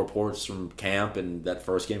in all reports from camp and that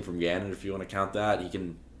first game from Gannon, if you want to count that. He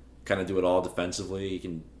can kind of do it all defensively. He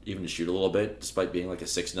can even shoot a little bit, despite being a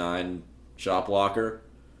 6'9" shot blocker.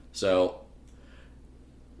 So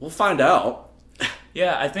we'll find out.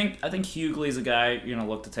 Yeah, I think Hughley's a guy you're gonna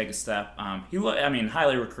look to take a step.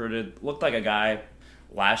 Highly recruited. Looked like a guy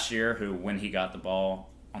last year who, when he got the ball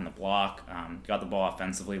on the block, got the ball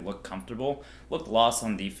offensively, looked comfortable. Looked lost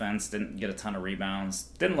on defense. Didn't get a ton of rebounds.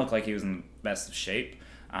 Didn't look like he was in the best of shape.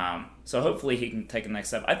 So hopefully he can take the next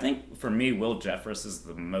step. I think for me, Will Jeffress is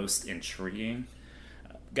the most intriguing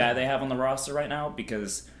guy they have on the roster right now,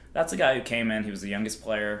 because that's a guy who came in. He was the youngest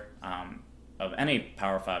player of any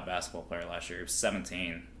Power 5 basketball player last year. He was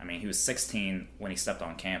 17. He was 16 when he stepped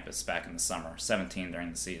on campus back in the summer, 17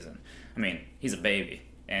 during the season. He's a baby,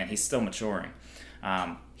 and he's still maturing.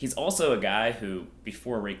 He's also a guy who,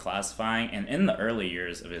 before reclassifying and in the early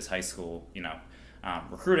years of his high school,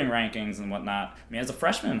 recruiting rankings and whatnot, as a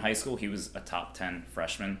freshman in high school, he was a top 10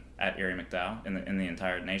 freshman at Erie McDowell in the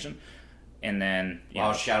entire nation. And then,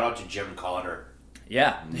 shout out to Jim Connor.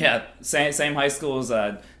 Yeah, same high school as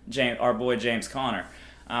our boy James Conner.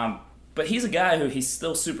 But he's a guy who, he's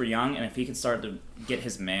still super young, and if he can start to get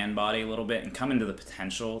his man body a little bit and come into the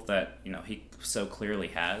potential that he so clearly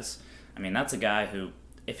has, that's a guy who,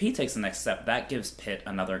 if he takes the next step, that gives Pitt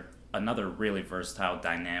another really versatile,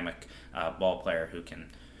 dynamic ball player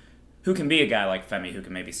who can be a guy like Femi who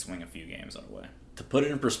can maybe swing a few games our way. To put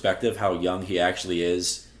it in perspective how young he actually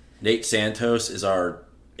is, Nate Santos is our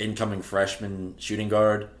incoming freshman shooting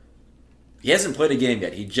guard. He hasn't played a game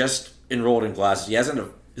yet. He just enrolled in classes. He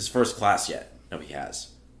hasn't his first class yet. No, he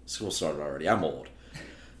has. School started already. I'm old.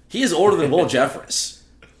 He is older than Will Jeffress.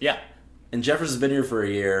 Yeah. And Jeffress has been here for a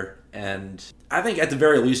year, and I think at the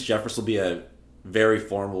very least Jeffress will be a very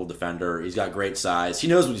formidable defender. He's got great size. He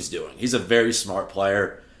knows what he's doing. He's a very smart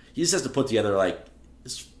player. He just has to put together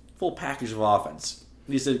this full package of offense.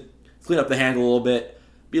 He needs to clean up the handle a little bit,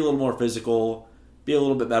 be a little more physical, be a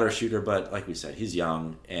little bit better shooter, but like we said, he's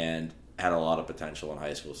young and had a lot of potential in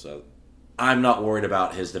high school, so I'm not worried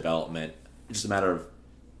about his development. It's just a matter of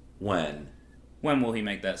when. When will he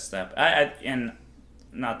make that step? And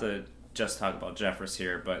not to just talk about Jeffress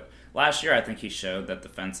here, but last year I think he showed that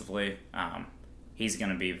defensively he's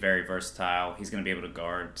going to be very versatile. He's going to be able to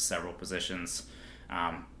guard several positions.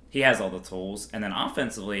 He has all the tools. And then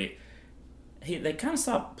offensively, they kind of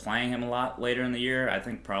stopped playing him a lot later in the year. I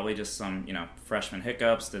think probably just some, freshman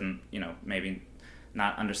hiccups, didn't, maybe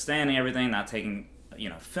not understanding everything, not taking,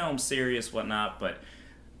 film serious, whatnot. But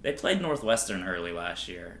they played Northwestern early last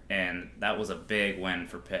year, and that was a big win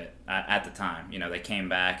for Pitt at the time. They came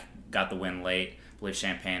back, got the win late. I believe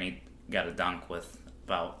Champagne got a dunk with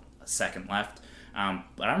about a second left.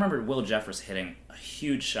 But I remember Will Jeffress hitting a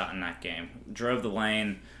huge shot in that game. Drove the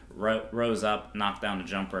lane, rose up, knocked down a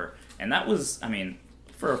jumper. And that was,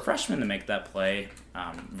 for a freshman to make that play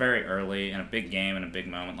very early in a big game, in a big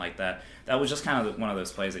moment like that, that was just kind of one of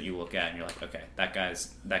those plays that you look at and you're like, okay, that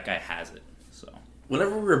guy has it. So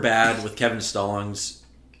whenever we were bad with Kevin Stallings,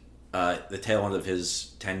 the tail end of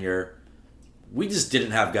his tenure, we just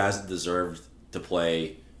didn't have guys that deserved to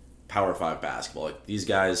play Power 5 basketball. These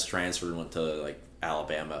guys transferred and went to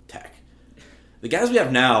Alabama Tech. The guys we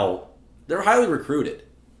have now, they're highly recruited,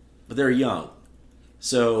 but they're young.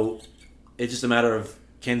 So it's just a matter of,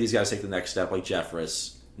 can these guys take the next step, like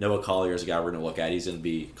Jeffress? Noah Collier is a guy we're going to look at. He's going to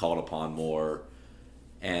be called upon more.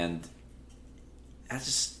 And that's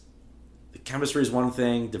just, the chemistry is one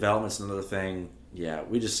thing, development's another thing. Yeah,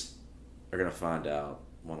 we just are going to find out.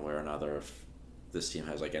 one way or another if this team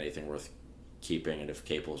has like anything worth keeping, and if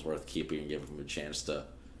Capel is worth keeping and give him a chance to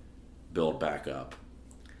build back up.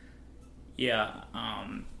 Yeah, I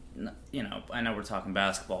know we're talking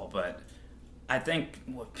basketball, but I think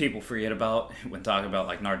what people forget about when talking about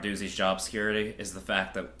like Narduzzi's job security is the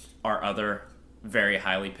fact that our other very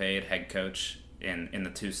highly paid head coach in the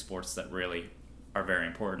two sports that really are very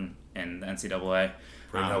important in the NCAA.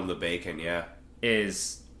 Bring home the bacon, yeah.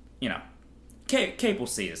 Is, Capel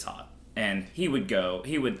seat is hot. And he would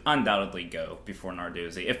undoubtedly go before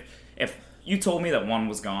Narduzzi. If you told me that one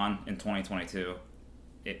was gone in 2022,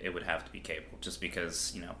 it would have to be Capel, just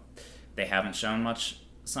because, they haven't shown much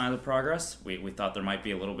sign of progress. We thought there might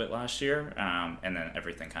be a little bit last year, and then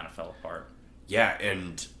everything kind of fell apart. Yeah,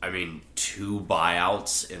 and, 2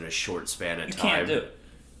 buyouts in a short span of time. You can't do it.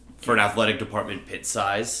 For an athletic department Pitt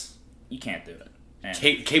size. You can't do it. And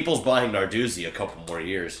Capel's buying Narduzzi a couple more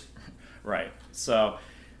years. Right. So,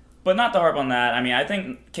 but not to harp on that. I mean, I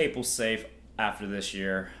think Capel's safe after this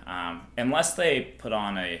year, unless they put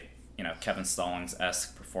on a Kevin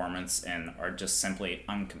Stallings-esque performance and are just simply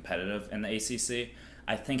uncompetitive in the ACC.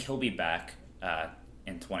 I think he'll be back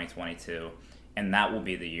in 2022, and that will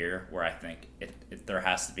be the year where I think there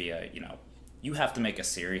has to be you have to make a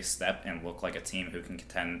serious step and look like a team who can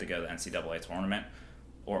contend to go to the NCAA tournament,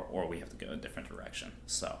 or we have to go a different direction.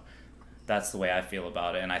 So that's the way I feel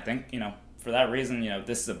about it, and I think for that reason,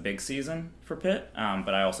 this is a big season for Pitt,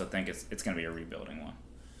 but I also think it's going to be a rebuilding one.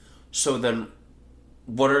 So then,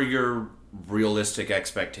 what are your realistic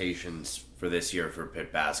expectations for this year for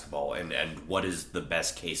Pitt basketball, and what is the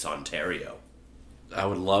best case Ontario? I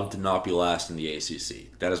would love to not be last in the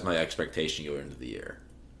ACC. That is my expectation going into the year.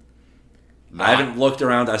 I haven't looked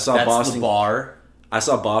around. I saw Boston. The bar. I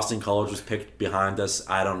saw Boston College was picked behind us.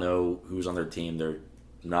 I don't know who's on their team. They're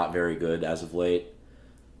not very good as of late.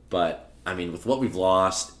 But, with what we've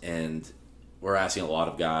lost, and we're asking a lot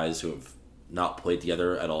of guys who have not played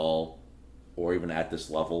together at all, or even at this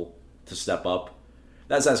level, to step up,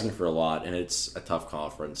 that's asking for a lot, and it's a tough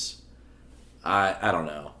conference. I don't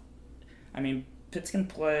know. Pitt's can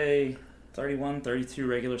play 31, 32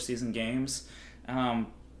 regular season games.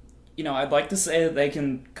 I'd like to say that they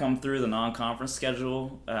can come through the non-conference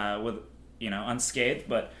schedule with, unscathed,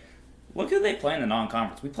 but look who they play in the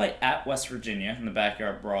non-conference. We play at West Virginia in the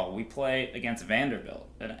Backyard Brawl. We play against Vanderbilt,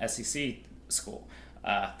 an SEC school,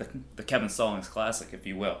 the Kevin Stallings Classic, if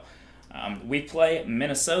you will. We play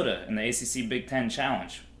Minnesota in the ACC Big Ten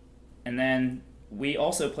Challenge. And then we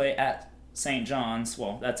also play at St. John's.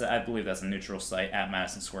 Well, I believe that's a neutral site at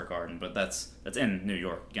Madison Square Garden, but that's in New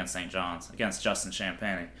York against St. John's, against Justin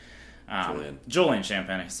Champagny. Julian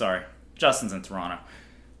Champagny, sorry. Justin's in Toronto.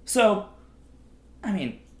 So,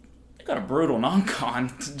 they got a brutal non-con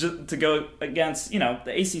to go against, the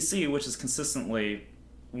ACC, which is consistently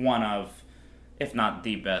one of, if not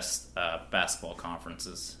the best basketball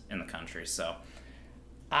conferences in the country. So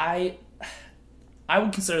I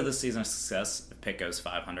would consider this season a success if Pitt goes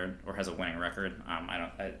 500 or has a winning record.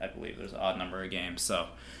 I believe there's an odd number of games. So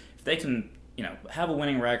if they can, have a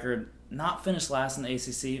winning record, not finish last in the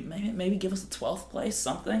ACC, maybe give us a 12th place,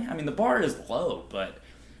 something. The bar is low, but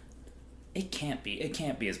it can't be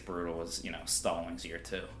as brutal as, Stallings year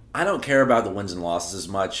 2. I don't care about the wins and losses as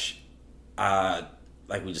much.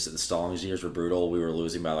 Like we just said, the Stallings years were brutal. We were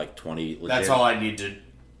losing by 20. That's all I need to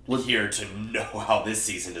hear to know how this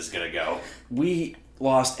season is going to go. We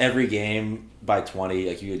lost every game by 20.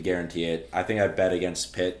 You could guarantee it. I think I bet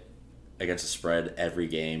against Pitt, against the spread, every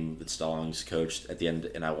game that Stallings coached at the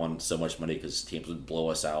end, and I won so much money because teams would blow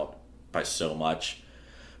us out by so much.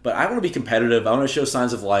 But I want to be competitive. I want to show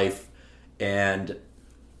signs of life and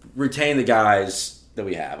retain the guys that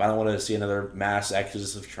we have. I don't want to see another mass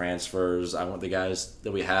exodus of transfers. I want the guys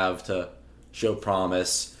that we have to show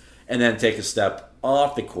promise and then take a step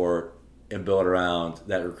off the court and build around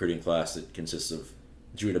that recruiting class that consists of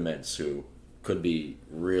Judah Mintz, who could be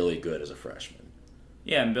really good as a freshman.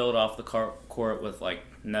 Yeah, and build off the court with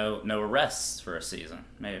no arrests for a season.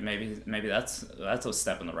 Maybe that's a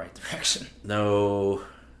step in the right direction. No,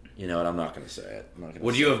 you know what? I'm not going to say it.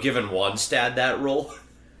 Would you have given Wannstad that role?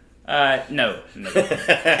 No.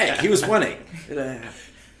 Hey, he was winning.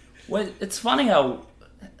 Well, it's funny how,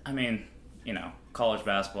 college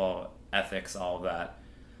basketball ethics, all of that,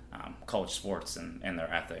 college sports and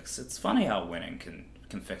their ethics. It's funny how winning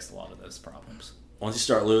can fix a lot of those problems. Once you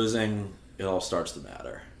start losing, it all starts to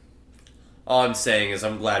matter. All I'm saying is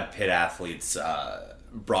I'm glad Pitt athletes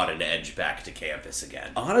brought an edge back to campus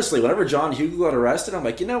again. Honestly, whenever John Hugel got arrested, I'm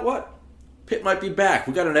like, you know what? Pitt might be back.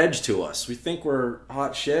 We got an edge to us. We think we're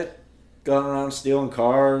hot shit, going around stealing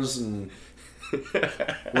cars and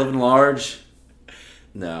living large.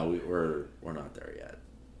 No, we're not there yet.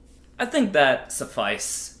 I think that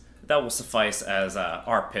will suffice as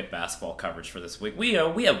our Pitt basketball coverage for this week. We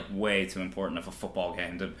have way too important of a football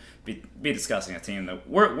game to be discussing a team that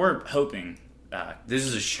we're hoping. This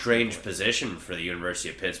is a strange position for the University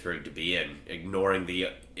of Pittsburgh to be in, ignoring the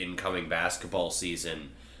incoming basketball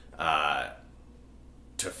season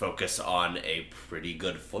to focus on a pretty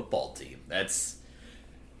good football team. That's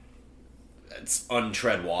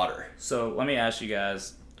untread water. So let me ask you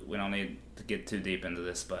guys, we don't need to get too deep into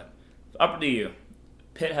this, but up to you.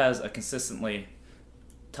 Pitt has a consistently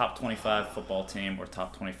top 25 football team or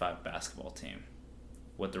top 25 basketball team.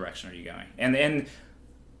 What direction are you going? And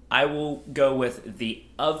I will go with the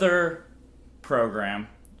other program,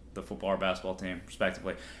 the football or basketball team,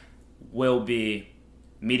 respectively, will be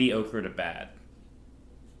mediocre to bad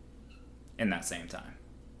in that same time.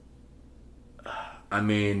 I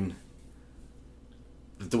mean,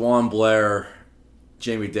 the DeJuan Blair,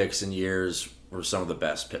 Jamie Dixon years were some of the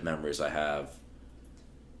best Pitt memories I have.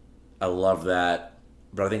 I love that,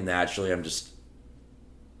 but I think naturally I'm just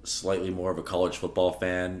slightly more of a college football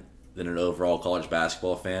fan than an overall college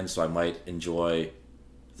basketball fan, so I might enjoy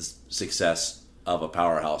the success of a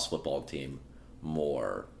powerhouse football team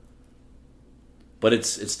more. But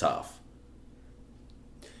it's tough.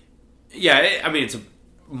 Yeah, I mean, it's a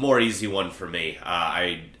more easy one for me.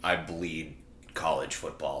 I bleed college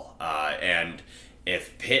football, and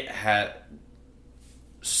if Pitt had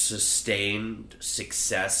sustained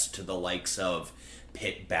success to the likes of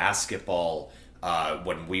Pitt basketball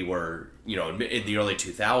when we were, in the early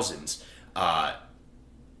 2000s, I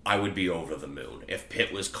would be over the moon. If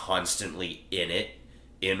Pitt was constantly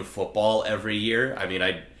in football every year, I mean,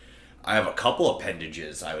 I have a couple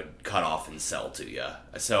appendages I would cut off and sell to you.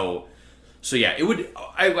 So yeah, it would.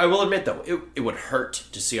 I will admit though, it would hurt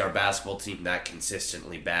to see our basketball team that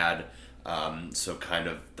consistently bad. So kind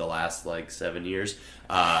of the last 7 years.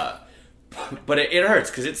 But it hurts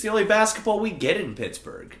because it's the only basketball we get in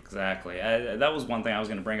Pittsburgh. Exactly. That was one thing I was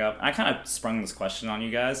going to bring up. I kind of sprung this question on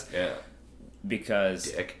you guys. Yeah.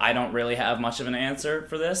 Because I don't really have much of an answer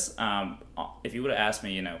for this. If you would have asked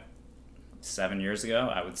me, 7 years ago,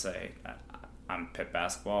 I would say I'm Pitt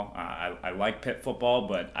basketball. I like Pitt football,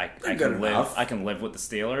 but I can live with the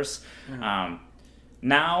Steelers. Mm-hmm.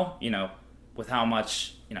 Now, with how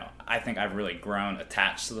much, I think I've really grown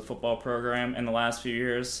attached to the football program in the last few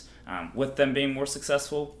years. With them being more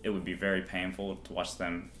successful, it would be very painful to watch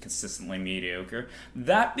them consistently mediocre.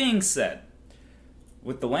 That being said,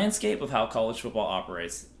 with the landscape of how college football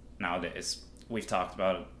operates nowadays, we've talked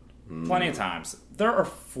about it plenty of times. There are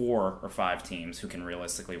 4 or 5 teams who can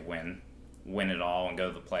realistically win it all and go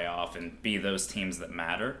to the playoff and be those teams that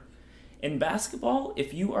matter. In basketball,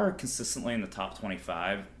 if you are consistently in the top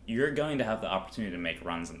 25, you're going to have the opportunity to make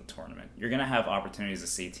runs in the tournament. You're going to have opportunities to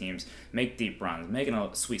see teams make deep runs, making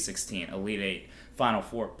a Sweet 16, Elite 8, Final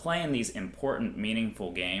Four, playing these important,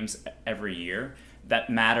 meaningful games every year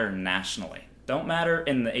that matter nationally. Don't matter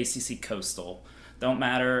in the ACC Coastal. Don't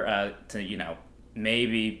matter to,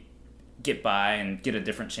 maybe get by and get a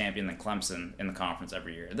different champion than Clemson in the conference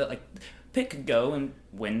every year. Pitt could go and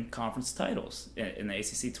win conference titles in the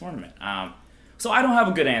ACC tournament. So I don't have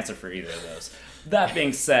a good answer for either of those. That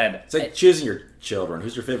being said... It's like choosing your children.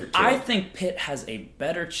 Who's your favorite child? I think Pitt has a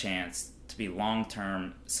better chance to be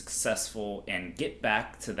long-term successful and get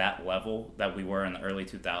back to that level that we were in the early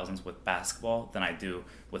 2000s with basketball than I do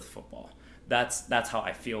with football. That's how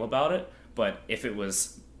I feel about it. But if it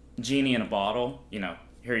was genie in a bottle,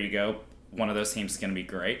 here you go, one of those teams is going to be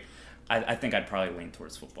great, I think I'd probably lean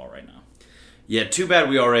towards football right now. Yeah, too bad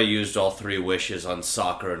we already used all 3 wishes on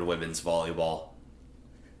soccer and women's volleyball.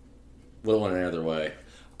 Would have went any other way.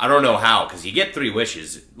 I don't know how, because you get 3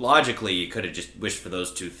 wishes. Logically, you could have just wished for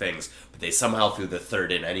those 2 things, but they somehow threw the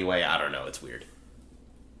 3rd in anyway. I don't know. It's weird.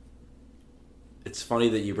 It's funny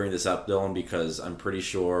that you bring this up, Dylan, because I'm pretty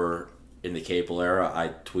sure in the Capel era, I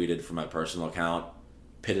tweeted from my personal account,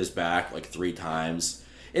 Pitt is back 3 times.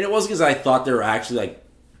 And it wasn't because I thought they were actually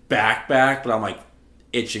back, but I'm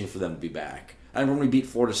itching for them to be back. I remember when we beat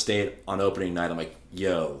Florida State on opening night. I'm like,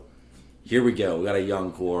 yo, here we go. We got a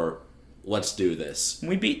young core. Let's do this.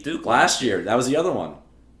 We beat Duke last year. That was the other one.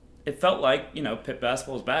 It felt like, Pitt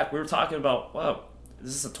basketball is back. We were talking about, wow,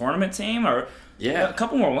 is this a tournament team? Or a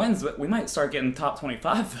couple more wins, but we might start getting top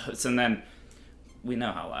 25 votes. And then we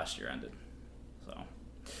know how last year ended.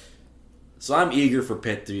 So I'm eager for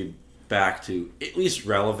Pitt to be back to at least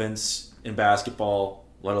relevance in basketball,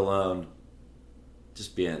 let alone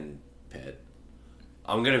just being Pitt.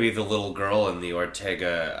 I'm going to be the little girl in the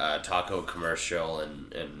Ortega taco commercial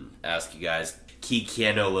and ask you guys, ¿Qui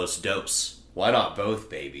quiere los dos? Why not both,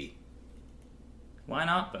 baby? Why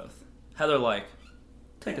not both? Heather,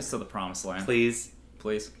 take us to the promised land. Please.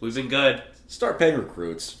 Please. We've been good. Start paying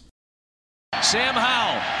recruits. Sam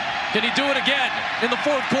Howell, can he do it again in the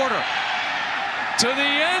fourth quarter? To the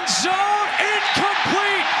end zone,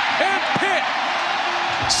 incomplete, and Pitt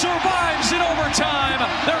survives in overtime.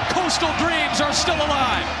 Their coastal dreams are still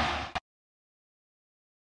alive.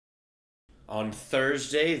 On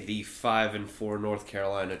Thursday, the 5-4 North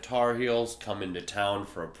Carolina Tar Heels come into town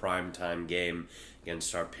for a primetime game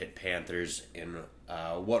against our Pitt Panthers in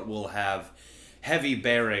what will have heavy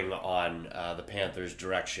bearing on the Panthers'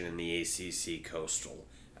 direction in the ACC Coastal.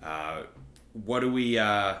 What are we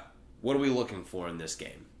looking for in this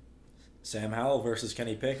game? Sam Howell versus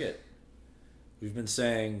Kenny Pickett. We've been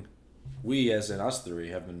saying, we as in us three,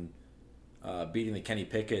 have been beating the Kenny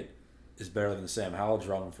Pickett is better than Sam Howell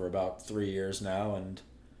drum for about 3 years now, and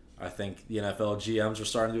I think the NFL GMs are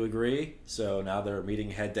starting to agree. So now they're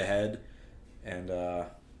meeting head to head, and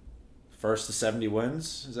first to 70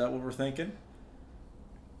 wins. Is that what we're thinking?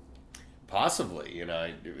 Possibly,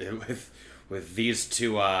 with these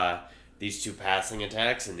two passing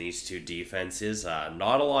attacks and these two defenses,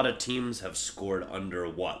 not a lot of teams have scored under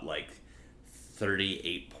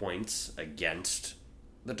 38 points against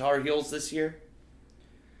the Tar Heels this year.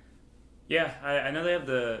 Yeah, I know they have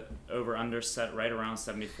the over-under set right around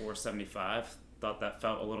 74-75. Thought that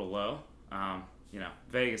felt a little low.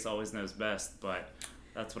 Vegas always knows best, but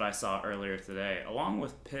that's what I saw earlier today, along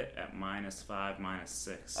with Pitt at -5,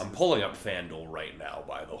 -6. I'm pulling up FanDuel right now,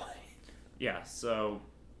 by the way. Yeah, so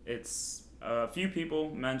it's a few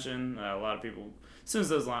people mention, a lot of people, as soon as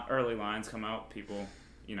those early lines come out, people,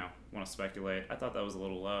 want to speculate. I thought that was a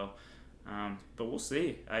little low, but we'll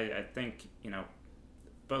see. I think,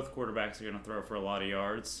 both quarterbacks are going to throw for a lot of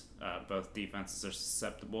yards. Both defenses are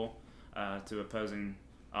susceptible to opposing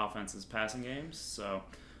offenses' passing games. So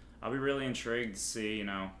I'll be really intrigued to see,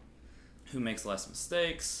 who makes less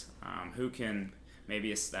mistakes, who can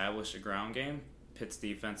maybe establish a ground game. Pitt's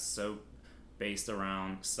defense is so based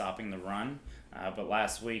around stopping the run. But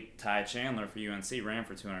last week, Ty Chandler for UNC ran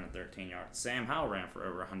for 213 yards. Sam Howell ran for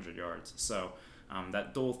over 100 yards. So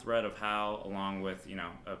that dual threat of Howell, along with,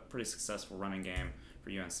 a pretty successful running game for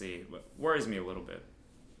UNC, worries me a little bit.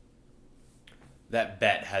 That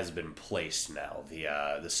bet has been placed now,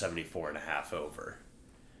 the 74.5 over.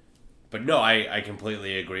 But no, I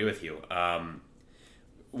completely agree with you.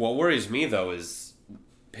 What worries me, though, is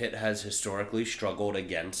Pitt has historically struggled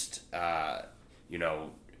against,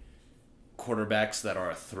 quarterbacks that are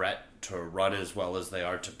a threat to run as well as they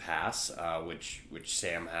are to pass, which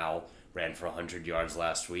Sam Howell ran for 100 yards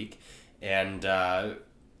last week. And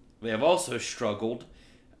they have also struggled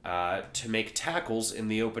to make tackles in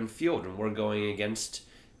the open field, and we're going against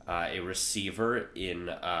a receiver in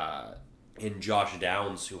Josh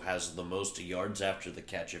Downs, who has the most yards after the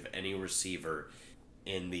catch of any receiver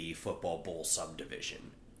in the Football Bowl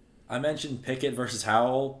subdivision. I mentioned Pickett versus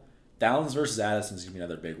Howell. Downs versus Addison is going to be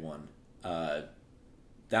another big one.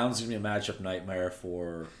 Downs is going to be a matchup nightmare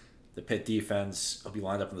for the Pitt defense. He'll be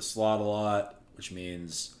lined up in the slot a lot, which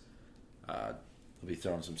means he'll be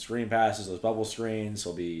throwing some screen passes, those bubble screens.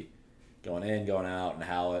 He'll be going in, going out, and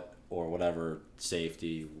Howlett or whatever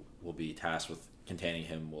safety will be tasked with containing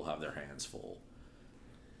him will have their hands full.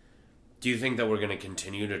 Do you think that we're going to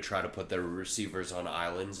continue to try to put their receivers on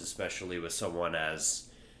islands, especially with someone as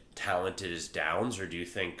talented as Downs, or do you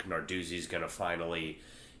think Narduzzi's going to finally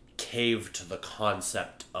cave to the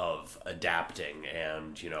concept of adapting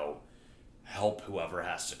and, help whoever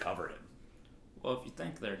has to cover him? Well, if you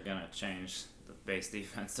think they're going to change the base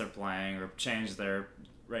defense they're playing or change their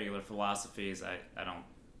regular philosophies, I don't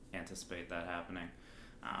anticipate that happening.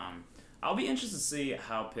 I'll be interested to see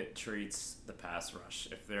how Pitt treats the pass rush.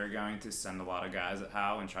 If they're going to send a lot of guys at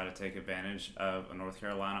Howell and try to take advantage of a North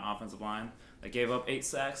Carolina offensive line that gave up 8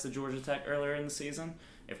 sacks to Georgia Tech earlier in the season,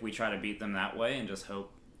 if we try to beat them that way and just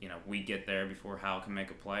hope we get there before Howell can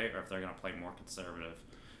make a play, or if they're going to play more conservative.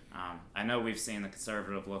 I know we've seen the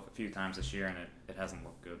conservative look a few times this year, and it hasn't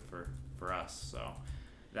looked good for us. So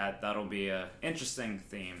that'll be an interesting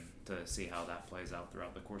theme to see how that plays out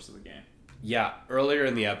throughout the course of the game. Yeah, earlier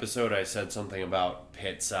in the episode I said something about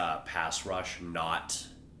Pitt's pass rush not,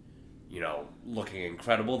 looking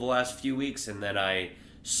incredible the last few weeks, and then I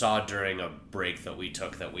saw during a break that we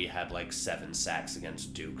took that we had 7 sacks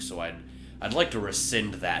against Duke, so I'd like to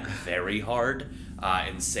rescind that very hard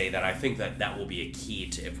and say that I think that will be a key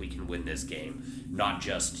to if we can win this game. Not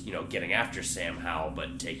just, getting after Sam Howell,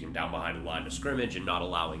 but taking him down behind the line of scrimmage and not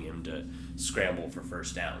allowing him to scramble for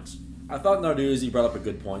first downs. I thought Narduzzi brought up a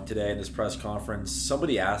good point today in his press conference.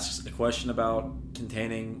 Somebody asks a question about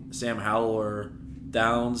containing Sam Howell or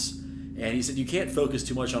Downs, And he said you can't focus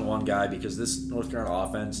too much on one guy because this North Carolina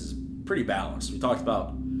offense is pretty balanced. We talked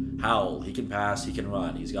about Howell. He can pass, he can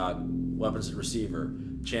run. He's got weapons at receiver.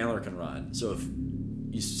 Chandler can run. So if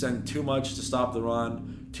you send too much to stop the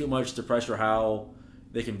run, too much to pressure Howell,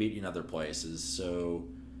 they can beat you in other places. So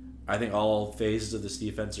I think all phases of this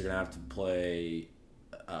defense are going to have to play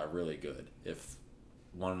really good. If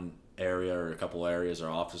one area or a couple areas are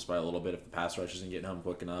off just by a little bit, if the pass rush isn't getting home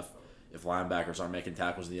quick enough, if linebackers aren't making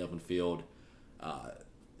tackles in the open field,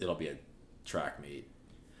 it'll be a track meet,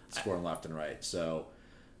 scoring left and right. So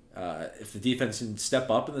if the defense can step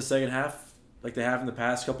up in the second half like they have in the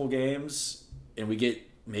past couple games, and we get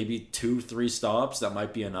maybe 2-3 stops, that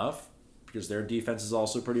might be enough because their defense is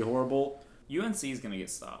also pretty horrible. UNC is going to get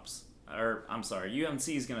stops. UNC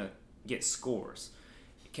is going to get scores.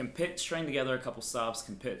 Can Pitt string together a couple stops?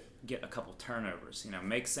 Can Pitt get a couple turnovers?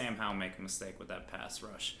 Make Sam Howell make a mistake with that pass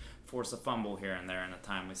rush. Force a fumble here and there in a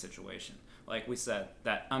timely situation. Like we said,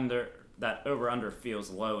 that over-under feels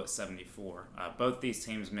low at 74. Both these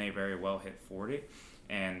teams may very well hit 40,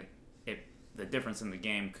 and the difference in the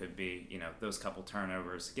game could be, those couple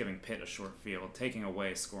turnovers, giving Pitt a short field, taking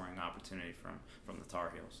away a scoring opportunity from the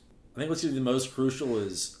Tar Heels. I think what's going to be the most crucial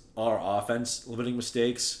is our offense limiting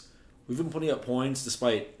mistakes. We've been putting up points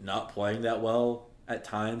despite not playing that well at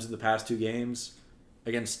times in the past 2 games.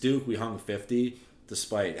 Against Duke, we hung 50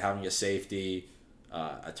 despite having a safety,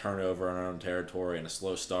 a turnover in our own territory, and a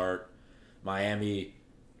slow start. Miami,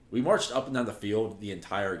 we marched up and down the field the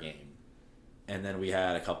entire game. And then we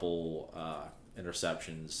had a couple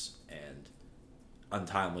interceptions and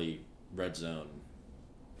untimely red zone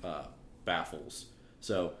baffles.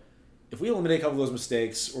 So if we eliminate a couple of those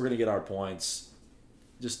mistakes, we're going to get our points.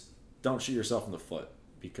 Just don't shoot yourself in the foot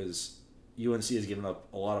because UNC has given up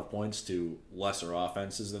a lot of points to lesser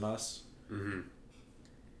offenses than us. Mm-hmm.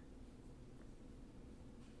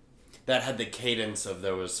 That had the cadence of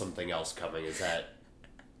there was something else coming. Is that...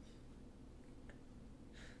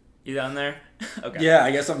 You done there? Okay. Yeah,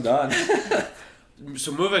 I guess I'm done.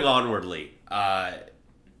 So moving onwardly,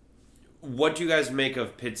 what do you guys make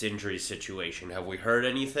of Pitt's injury situation? Have we heard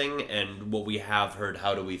anything? And what we have heard,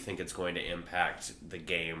 how do we think it's going to impact the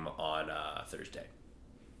game on Thursday?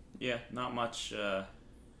 Yeah, not much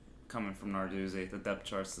coming from Narduzzi. The depth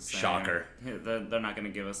chart's the same. Shocker. They're not going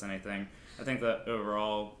to give us anything. I think the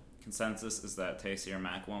overall consensus is that Taysier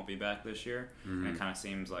Mack won't be back this year. Mm-hmm. And it kind of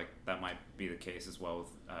seems like that might be the case as well with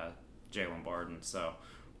Jalen Barden. So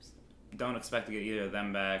don't expect to get either of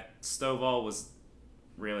them back. Stovall was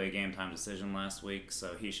really a game-time decision last week,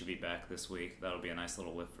 so he should be back this week. That'll be a nice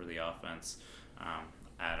little lift for the offense.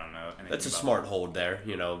 I don't know. That's a smart hold there,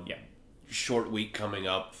 Yeah. Short week coming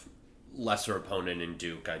up, lesser opponent in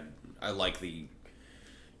Duke. I like the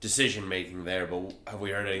decision-making there, but have we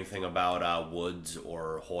heard anything about Woods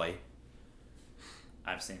or Hoy?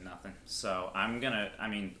 I've seen nothing. So I'm not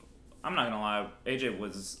going to lie. AJ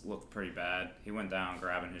Woods looked pretty bad. He went down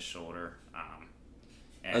grabbing his shoulder.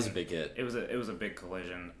 That was a big hit. It was a big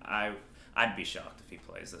collision. I'd be shocked if he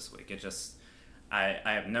plays this week. I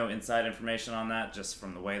have no inside information on that, just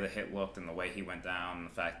from the way the hit looked and the way he went down, and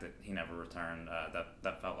the fact that he never returned.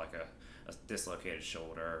 That felt like a dislocated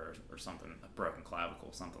shoulder or something, a broken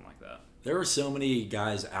clavicle, something like that. There were so many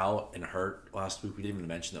guys out and hurt last week. We didn't even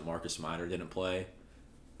mention that Marcus Minor didn't play.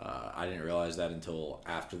 I didn't realize that until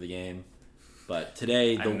after the game. But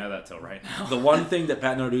today... I didn't know that till right now. The one thing that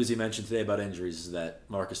Pat Narduzzi mentioned today about injuries is that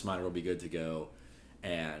Marcus Minor will be good to go.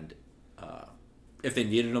 And if they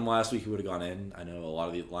needed him last week, he would have gone in. I know a lot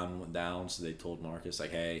of the linemen went down, so they told Marcus,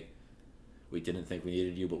 like, hey, we didn't think we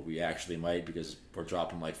needed you, but we actually might because we're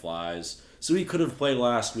dropping like flies. So he could have played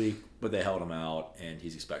last week, but they held him out, and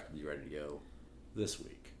he's expected to be ready to go this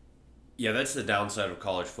week. Yeah, that's the downside of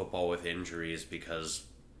college football with injuries, because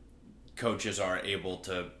coaches are able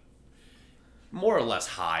to more or less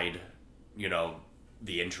hide,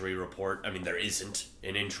 the injury report. I mean, there isn't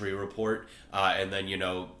an injury report. And then,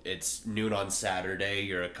 it's noon on Saturday,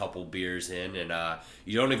 you're a couple beers in, and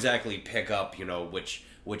you don't exactly pick up, which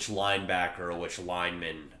linebacker or which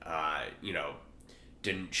lineman,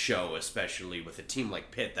 didn't show, especially with a team like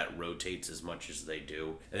Pitt that rotates as much as they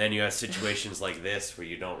do. And then you have situations like this where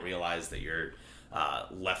you don't realize that your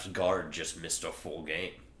left guard just missed a full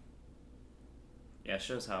game. Yeah, it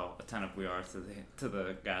shows how attentive we are to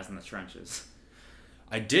the guys in the trenches.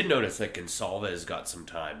 I did notice that Gonsalves got some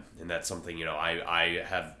time, and that's something, I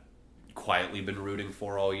have quietly been rooting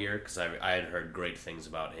for all year, because I had heard great things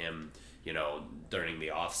about him, during the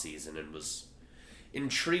offseason, and was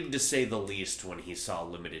intrigued to say the least when he saw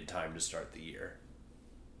limited time to start the year.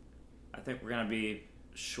 I think we're going to be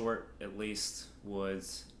short, at least.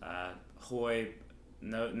 Woods. Hoy,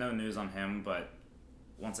 no news on him, but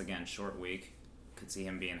once again, short week. Could see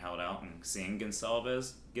him being held out and seeing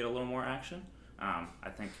Gonsalves get a little more action. I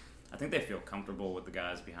think they feel comfortable with the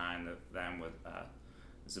guys behind them with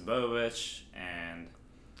Zubovic and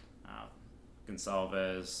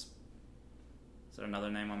Gonsalves. Is there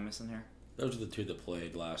another name I'm missing here? Those are the two that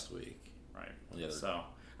played last week. Right. The other. So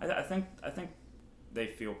I think they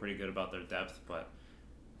feel pretty good about their depth, but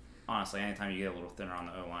honestly, anytime you get a little thinner on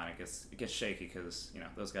the O-line, it gets shaky because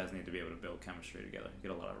those guys need to be able to build chemistry together,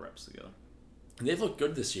 get a lot of reps together. And they've looked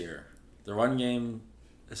good this year. The run game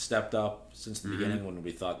has stepped up since the beginning when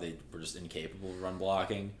we thought they were just incapable of run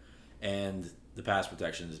blocking, and the pass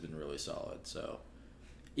protection has been really solid. So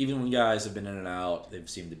even when guys have been in and out, they've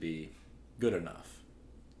seemed to be good enough.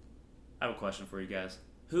 I have a question for you guys.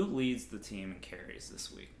 Who leads the team in carries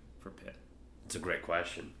this week for Pitt? It's a great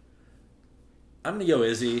question. I'm going to go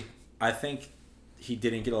Izzy. I think he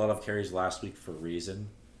didn't get a lot of carries last week for a reason.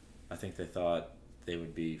 I think they thought they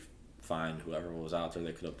would be fine. Whoever was out there,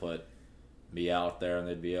 they could have put me out there and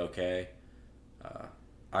they'd be okay.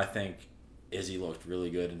 I think Izzy looked really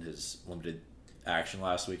good in his limited action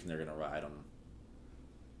last week, and they're going to ride him.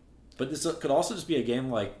 But this could also just be a game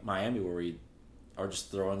like Miami where we are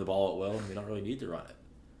just throwing the ball at will and we don't really need to run it.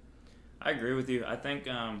 I agree with you. I think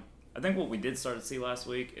what we did start to see last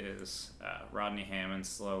week is Rodney Hammond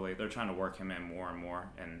slowly. They're trying to work him in more and more,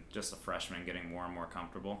 and just a freshman getting more and more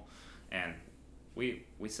comfortable. And we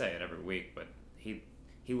say it every week, but he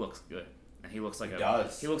looks good, and he looks like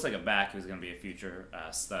a back who's going to be a future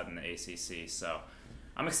stud in the ACC. So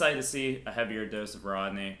I'm excited to see a heavier dose of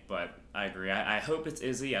Rodney, but I agree. I hope it's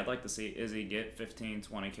Izzy. I'd like to see Izzy get 15,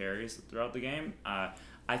 20 carries throughout the game.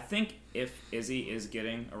 I think if Izzy is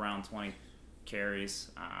getting around 20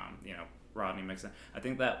 carries, Rodney makes it. I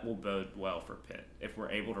think that will bode well for Pitt. If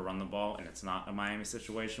we're able to run the ball and it's not a Miami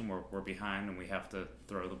situation where we're behind and we have to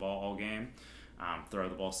throw the ball all game, throw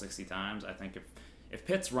the ball 60 times, I think if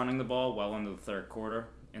Pitt's running the ball well into the third quarter,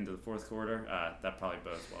 into the fourth quarter, that probably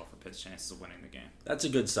bodes well for Pitt's chances of winning the game. That's a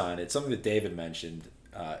good sign. It's something that David mentioned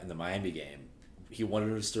in the Miami game. He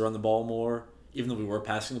wanted us to run the ball more, even though we were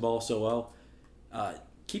passing the ball so well.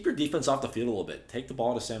 Keep your defense off the field a little bit. Take the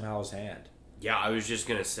ball to Sam Howell's hand. Yeah, I was just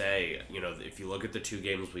going to say, if you look at the 2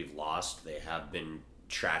 games we've lost, they have been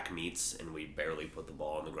track meets, and we barely put the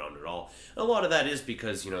ball on the ground at all. And a lot of that is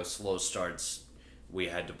because, slow starts, we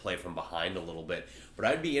had to play from behind a little bit. But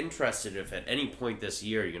I'd be interested if at any point this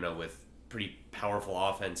year, with pretty powerful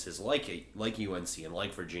offenses like UNC and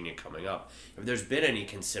like Virginia coming up, if there's been any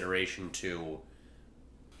consideration to,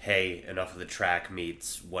 hey, enough of the track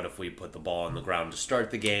meets, what if we put the ball on the ground to start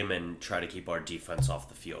the game and try to keep our defense off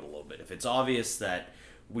the field a little bit? If it's obvious that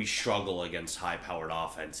we struggle against high-powered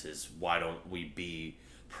offenses, why don't we be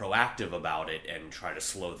proactive about it and try to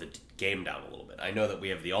slow the game down a little bit? I know that we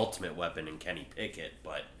have the ultimate weapon in Kenny Pickett,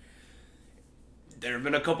 but there have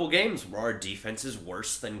been a couple games where our defense is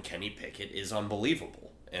worse than Kenny Pickett is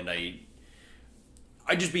unbelievable. And I'd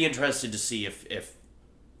just be interested to see if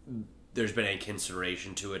there's been any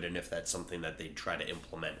consideration to it and if that's something that they'd try to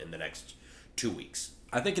implement in the next 2 weeks.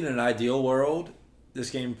 I think in an ideal world, this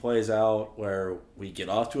game plays out where we get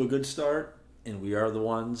off to a good start and we are the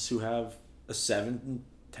ones who have a 7,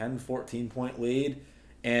 10, 14-point lead.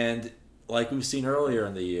 And like we've seen earlier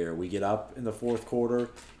in the year, we get up in the fourth quarter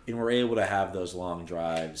and we're able to have those long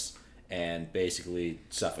drives and basically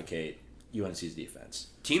suffocate UNC's defense.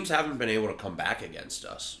 Teams haven't been able to come back against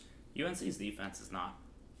us. UNC's defense is not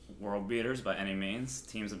world beaters by any means.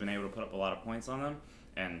 Teams have been able to put up a lot of points on them,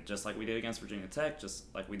 and just like we did against Virginia Tech,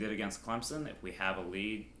 just like we did against Clemson, if we have a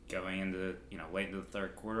lead going into late into the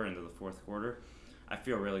third quarter, into the fourth quarter, I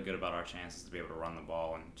feel really good about our chances to be able to run the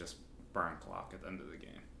ball and just burn clock at the end of the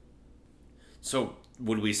game. So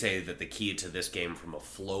would we say that the key to this game from a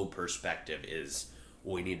flow perspective is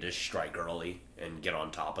we need to strike early and get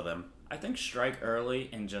on top of them? I think strike early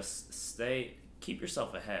and just keep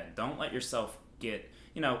yourself ahead. Don't let yourself get,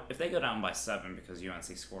 if they go down by 7 because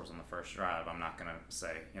UNC scores on the first drive, I'm not going to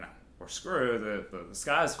say, we're screwed, the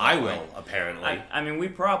sky's falling. I will, apparently. I mean, we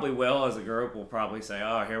probably will as a group. We'll probably say,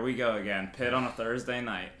 oh, here we go again, Pitt on a Thursday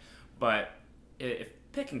night. But if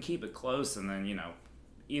Pitt can keep it close and then,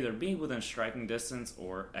 either be within striking distance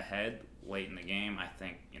or ahead late in the game, I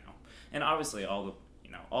think, and obviously all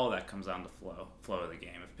that comes down to flow of the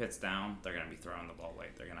game. If Pitt's down, they're going to be throwing the ball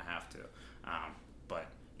late. They're going to have to. But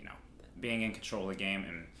being in control of the game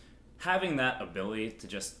and having that ability to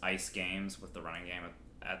just ice games with the running game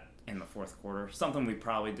in the fourth quarter, something we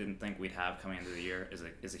probably didn't think we'd have coming into the year,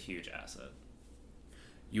 is a huge asset.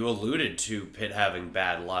 You alluded to Pitt having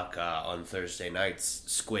bad luck on Thursday nights.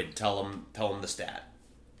 Squid, tell them the stat.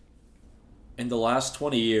 In the last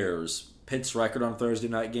 20 years, Pitt's record on Thursday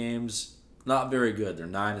night games, not very good. They're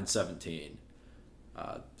 9-17.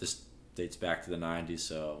 This dates back to the 90s,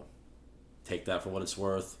 so take that for what it's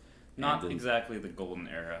worth. Not exactly the golden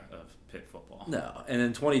era of Pitt football. No. And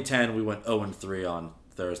in 2010, we went 0-3 on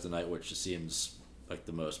Thursday night, which just seems like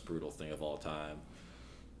the most brutal thing of all time.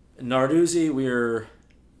 In Narduzzi, we're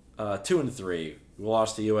 2-3. We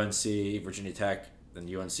lost to UNC, Virginia Tech,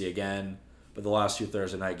 then UNC again. But the last two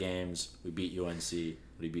Thursday night games, we beat UNC.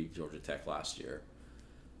 We beat Georgia Tech last year.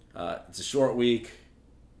 It's a short week.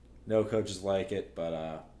 No coaches like it,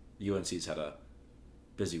 but UNC's had a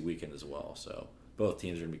busy weekend as well. So both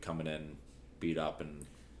teams are going to be coming in beat up and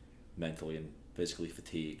mentally and physically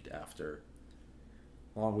fatigued after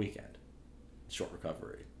a long weekend. Short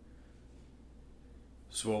recovery.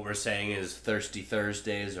 So what we're saying is Thirsty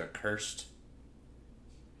Thursdays are cursed?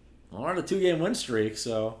 Well, we're on a 2-game win streak,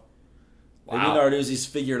 so maybe Wow. Narduzzi's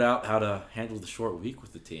figured out how to handle the short week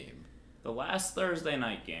with the team. The last Thursday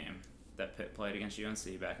night game that Pitt played against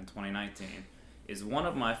UNC back in 2019 is one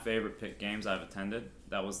of my favorite Pitt games I've attended.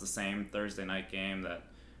 That was the same Thursday night game that,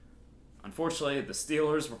 unfortunately, the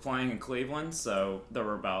Steelers were playing in Cleveland, so there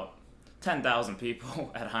were about 10,000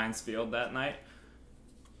 people at Heinz Field that night,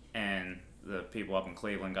 and the people up in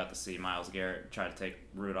Cleveland got to see Myles Garrett try to take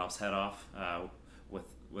Rudolph's head off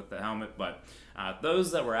with the helmet. But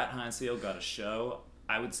those that were at Heinz Field got a show.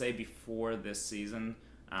 I would say before this season,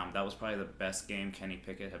 that was probably the best game Kenny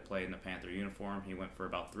Pickett had played in the Panther uniform. He went for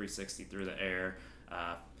about 360 through the air,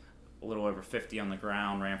 a little over 50 on the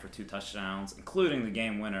ground, ran for 2 touchdowns, including the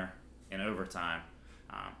game winner in overtime.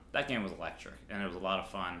 That game was electric, and it was a lot of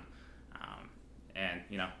fun. And,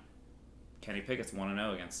 Kenny Pickett's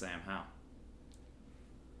 1-0 against Sam Howell.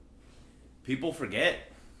 People forget.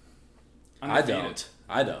 Undefeated.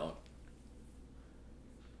 I don't.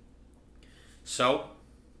 So,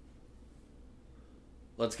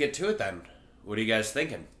 let's get to it then. What are you guys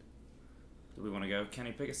thinking? Do we want to go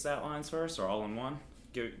Kenny Pickett stat lines first, or all in one?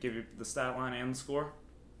 Give you the stat line and the score?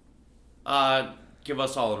 Give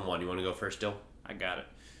us all in one. You want to go first, Dill? I got it.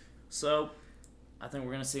 So, I think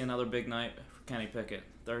we're going to see another big night for Kenny Pickett.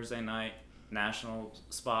 Thursday night, national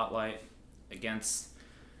spotlight against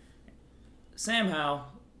Sam Howell,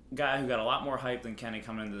 guy who got a lot more hype than Kenny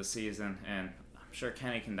coming into the season, and I'm sure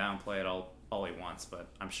Kenny can downplay it all he wants, but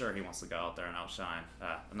I'm sure he wants to go out there and outshine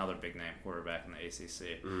another big-name quarterback in the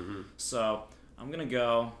ACC. Mm-hmm. So, I'm going to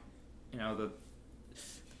go, the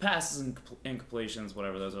passes and incompletions,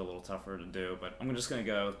 whatever, those are a little tougher to do, but I'm just going to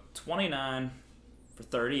go 29 for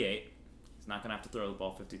 38. He's not going to have to throw the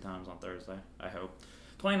ball 50 times on Thursday, I hope.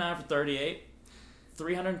 29 for 38,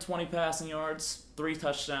 320 passing yards, 3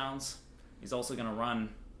 touchdowns. He's also going to run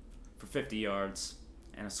for 50 yards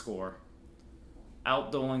and a score,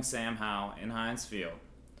 outdueling Sam Howell in Heinz Field.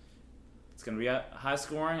 It's going to be high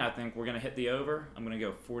scoring. I think we're going to hit the over. I'm going to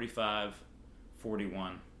go 45-41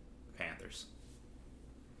 Panthers.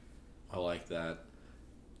 I like that.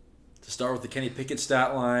 To start with the Kenny Pickett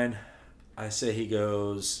stat line, I say he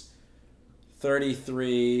goes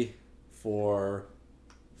 33 for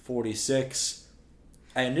 46.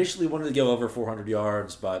 I initially wanted to go over 400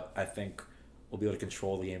 yards, but I think we'll be able to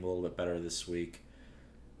control the game a little bit better this week.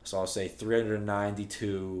 So I'll say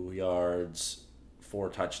 392 yards, 4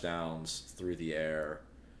 touchdowns through the air,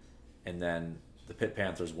 and then the Pitt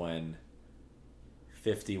Panthers win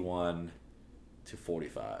 51-45.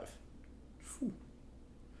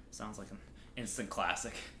 Sounds like an instant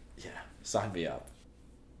classic. Yeah, sign me up.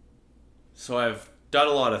 So I've done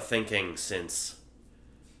a lot of thinking since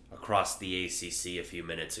across the ACC a few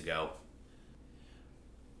minutes ago.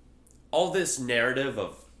 All this narrative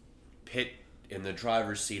of Pitt in the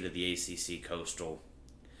driver's seat of the ACC Coastal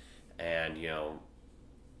and,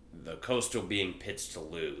 the Coastal being Pitt's to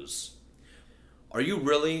lose. Are you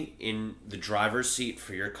really in the driver's seat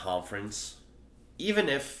for your conference? Even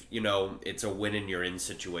if, it's a win and you're in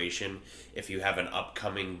situation, if you have an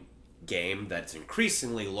upcoming game that's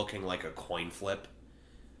increasingly looking like a coin flip,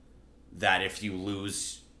 that if you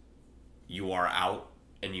lose, you are out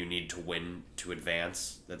and you need to win to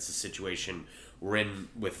advance. That's the situation we're in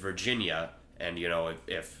with Virginia. And,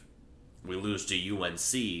 if we lose to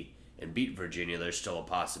UNC and beat Virginia, there's still a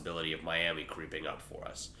possibility of Miami creeping up for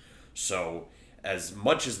us. So, as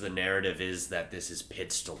much as the narrative is that this is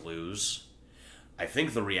Pitt's to lose, I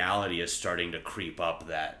think the reality is starting to creep up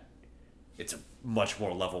that it's a much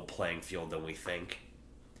more level playing field than we think.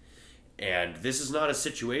 And this is not a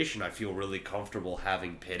situation I feel really comfortable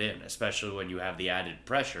having Pitt in, especially when you have the added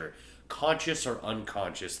pressure, conscious or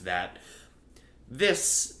unconscious, that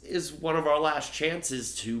this is one of our last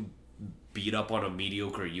chances to beat up on a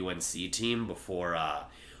mediocre UNC team before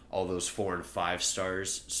all those 4 and 5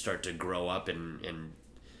 stars start to grow up and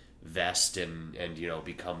vest and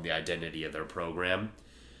become the identity of their program.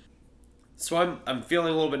 So I'm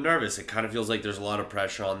feeling a little bit nervous. It kind of feels like there's a lot of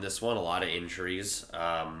pressure on this one, a lot of injuries,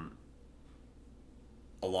 a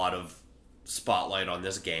lot of spotlight on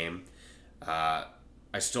this game. I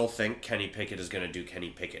still think Kenny Pickett is going to do Kenny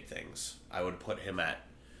Pickett things. I would put him at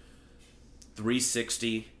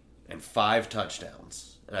 360 and 5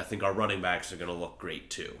 touchdowns. And I think our running backs are going to look great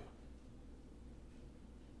too.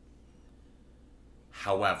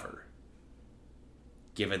 However,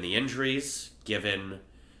 given the injuries, given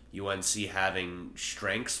UNC having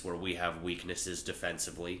strengths where we have weaknesses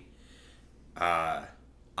defensively, I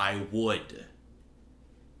would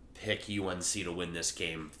pick UNC to win this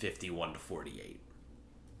game 51-48.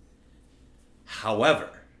 However,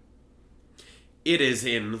 it is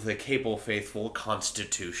in the Capel Faithful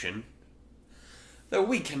Constitution that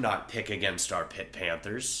we cannot pick against our Pitt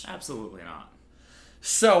Panthers. Absolutely not.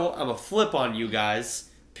 So, I'm a flip on you guys.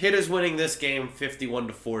 Pitt is winning this game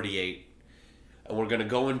 51-48. And we're going to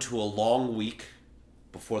go into a long week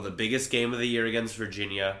before the biggest game of the year against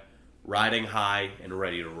Virginia, riding high and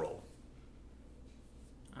ready to roll.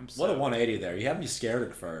 What a 180 there. You had me scared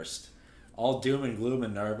at first. All doom and gloom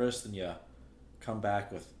and nervous, then you come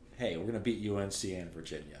back with, hey, we're going to beat UNC and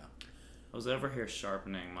Virginia. I was over here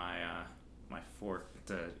sharpening my my fork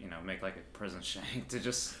to make like a prison shank to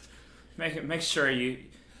just make sure you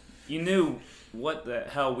knew what the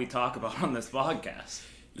hell we talk about on this podcast.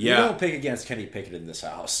 Yeah. You don't pick against Kenny Pickett in this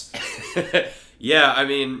house. Yeah, I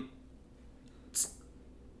mean, it's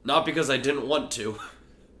not because I didn't want to.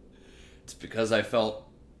 It's because I felt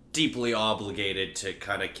deeply obligated to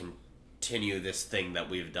kind of continue this thing that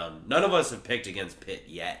we've done. None of us have picked against Pitt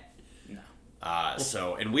yet. No.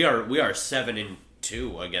 And we are 7-2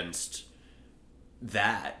 against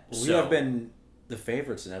that. We have been the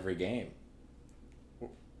favorites in every game.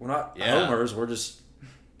 We're not homers. We're just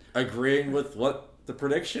agreeing with what the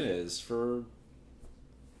prediction is for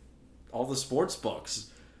all the sports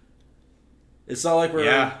books. It's not like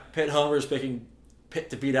we're Pitt homers picking Pitt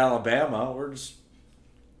to beat Alabama. We're just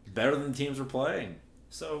better than the teams we're playing.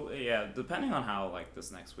 So, yeah, depending on how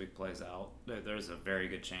this next week plays out, there's a very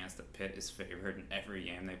good chance that Pitt is favored in every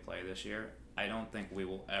game they play this year. I don't think we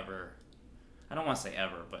will ever, I don't want to say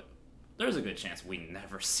ever, but there's a good chance we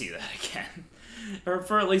never see that again. Or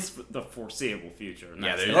for at least the foreseeable future.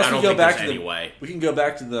 Yeah, I don't think there's any way. We can go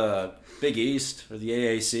back to the Big East or the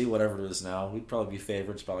AAC, whatever it is now. We'd probably be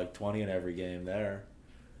favorites by 20 in every game there.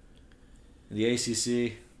 In the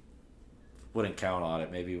ACC, wouldn't count on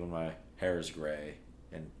it. Maybe when my hair is gray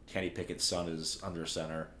and Kenny Pickett's son is under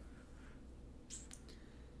center.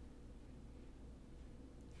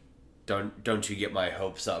 Don't you get my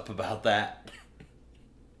hopes up about that?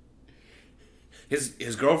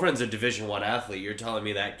 His girlfriend's a Division I athlete. You're telling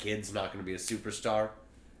me that kid's not going to be a superstar?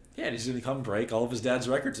 Yeah, and he's going to come break all of his dad's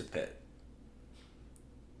records at Pitt.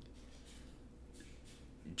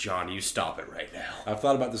 John, you stop it right now. I've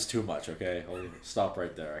thought about this too much, okay? I'll stop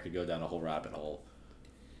right there. I could go down a whole rabbit hole.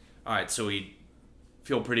 All right, so we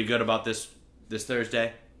feel pretty good about this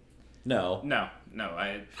Thursday? No.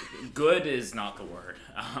 Good is not the word.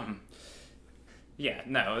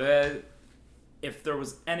 If there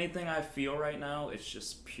was anything I feel right now, it's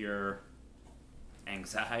just pure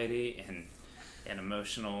anxiety and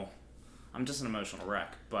emotional. I'm just an emotional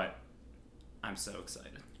wreck, but I'm so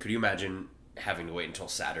excited. Could you imagine having to wait until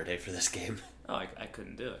Saturday for this game? Oh, I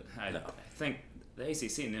couldn't do it. I think the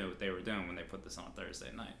ACC knew what they were doing when they put this on Thursday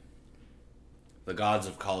night. The gods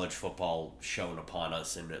of college football shone upon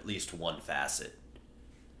us in at least one facet.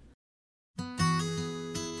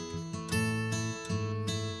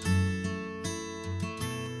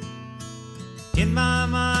 In my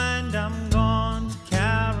mind, I'm gone to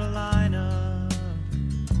Carolina.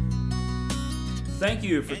 Thank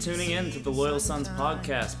you for tuning in to the Loyal Sons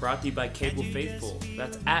podcast, brought to you by Capel Faithful.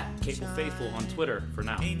 That's at Capel Faithful on Twitter for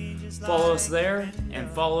now. Follow us there and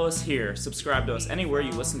follow us here. Subscribe to us anywhere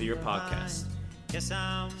you listen to your podcast.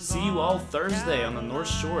 See you all Thursday on the North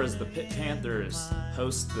Shore as the Pitt Panthers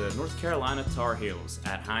host the North Carolina Tar Heels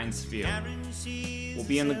at Heinz Field. We'll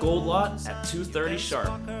be in the Gold Lot at 2:30 sharp,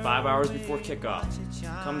 5 hours before kickoff.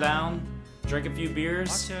 Come down, drink a few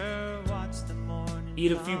beers,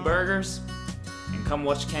 eat a few burgers, and come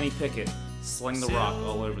watch Kenny Pickett sling the rock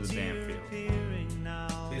all over the damn field.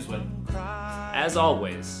 Please win. As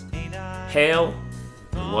always, hail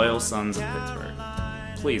the Loyal Sons of Pittsburgh.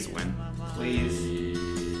 Please win.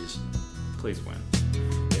 Please win.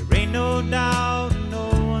 There ain't no doubt in no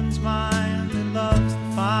one's mind that love's the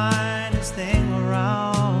finest thing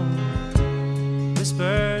around.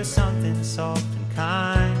 Whisper something soft and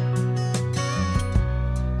kind.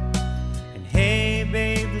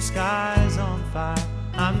 sky's on fire.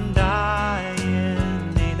 I'm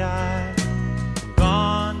dying, ain't I? I'm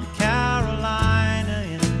gone to Carolina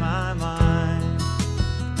in my mind.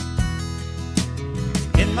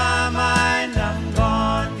 In my mind, I'm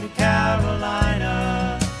gone to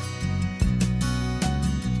Carolina.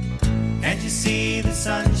 Can't you see the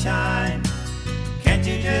sunshine? Can't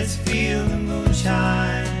you just feel the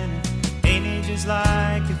moonshine? Ain't it just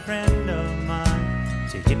like a friend of mine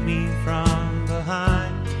to hit me from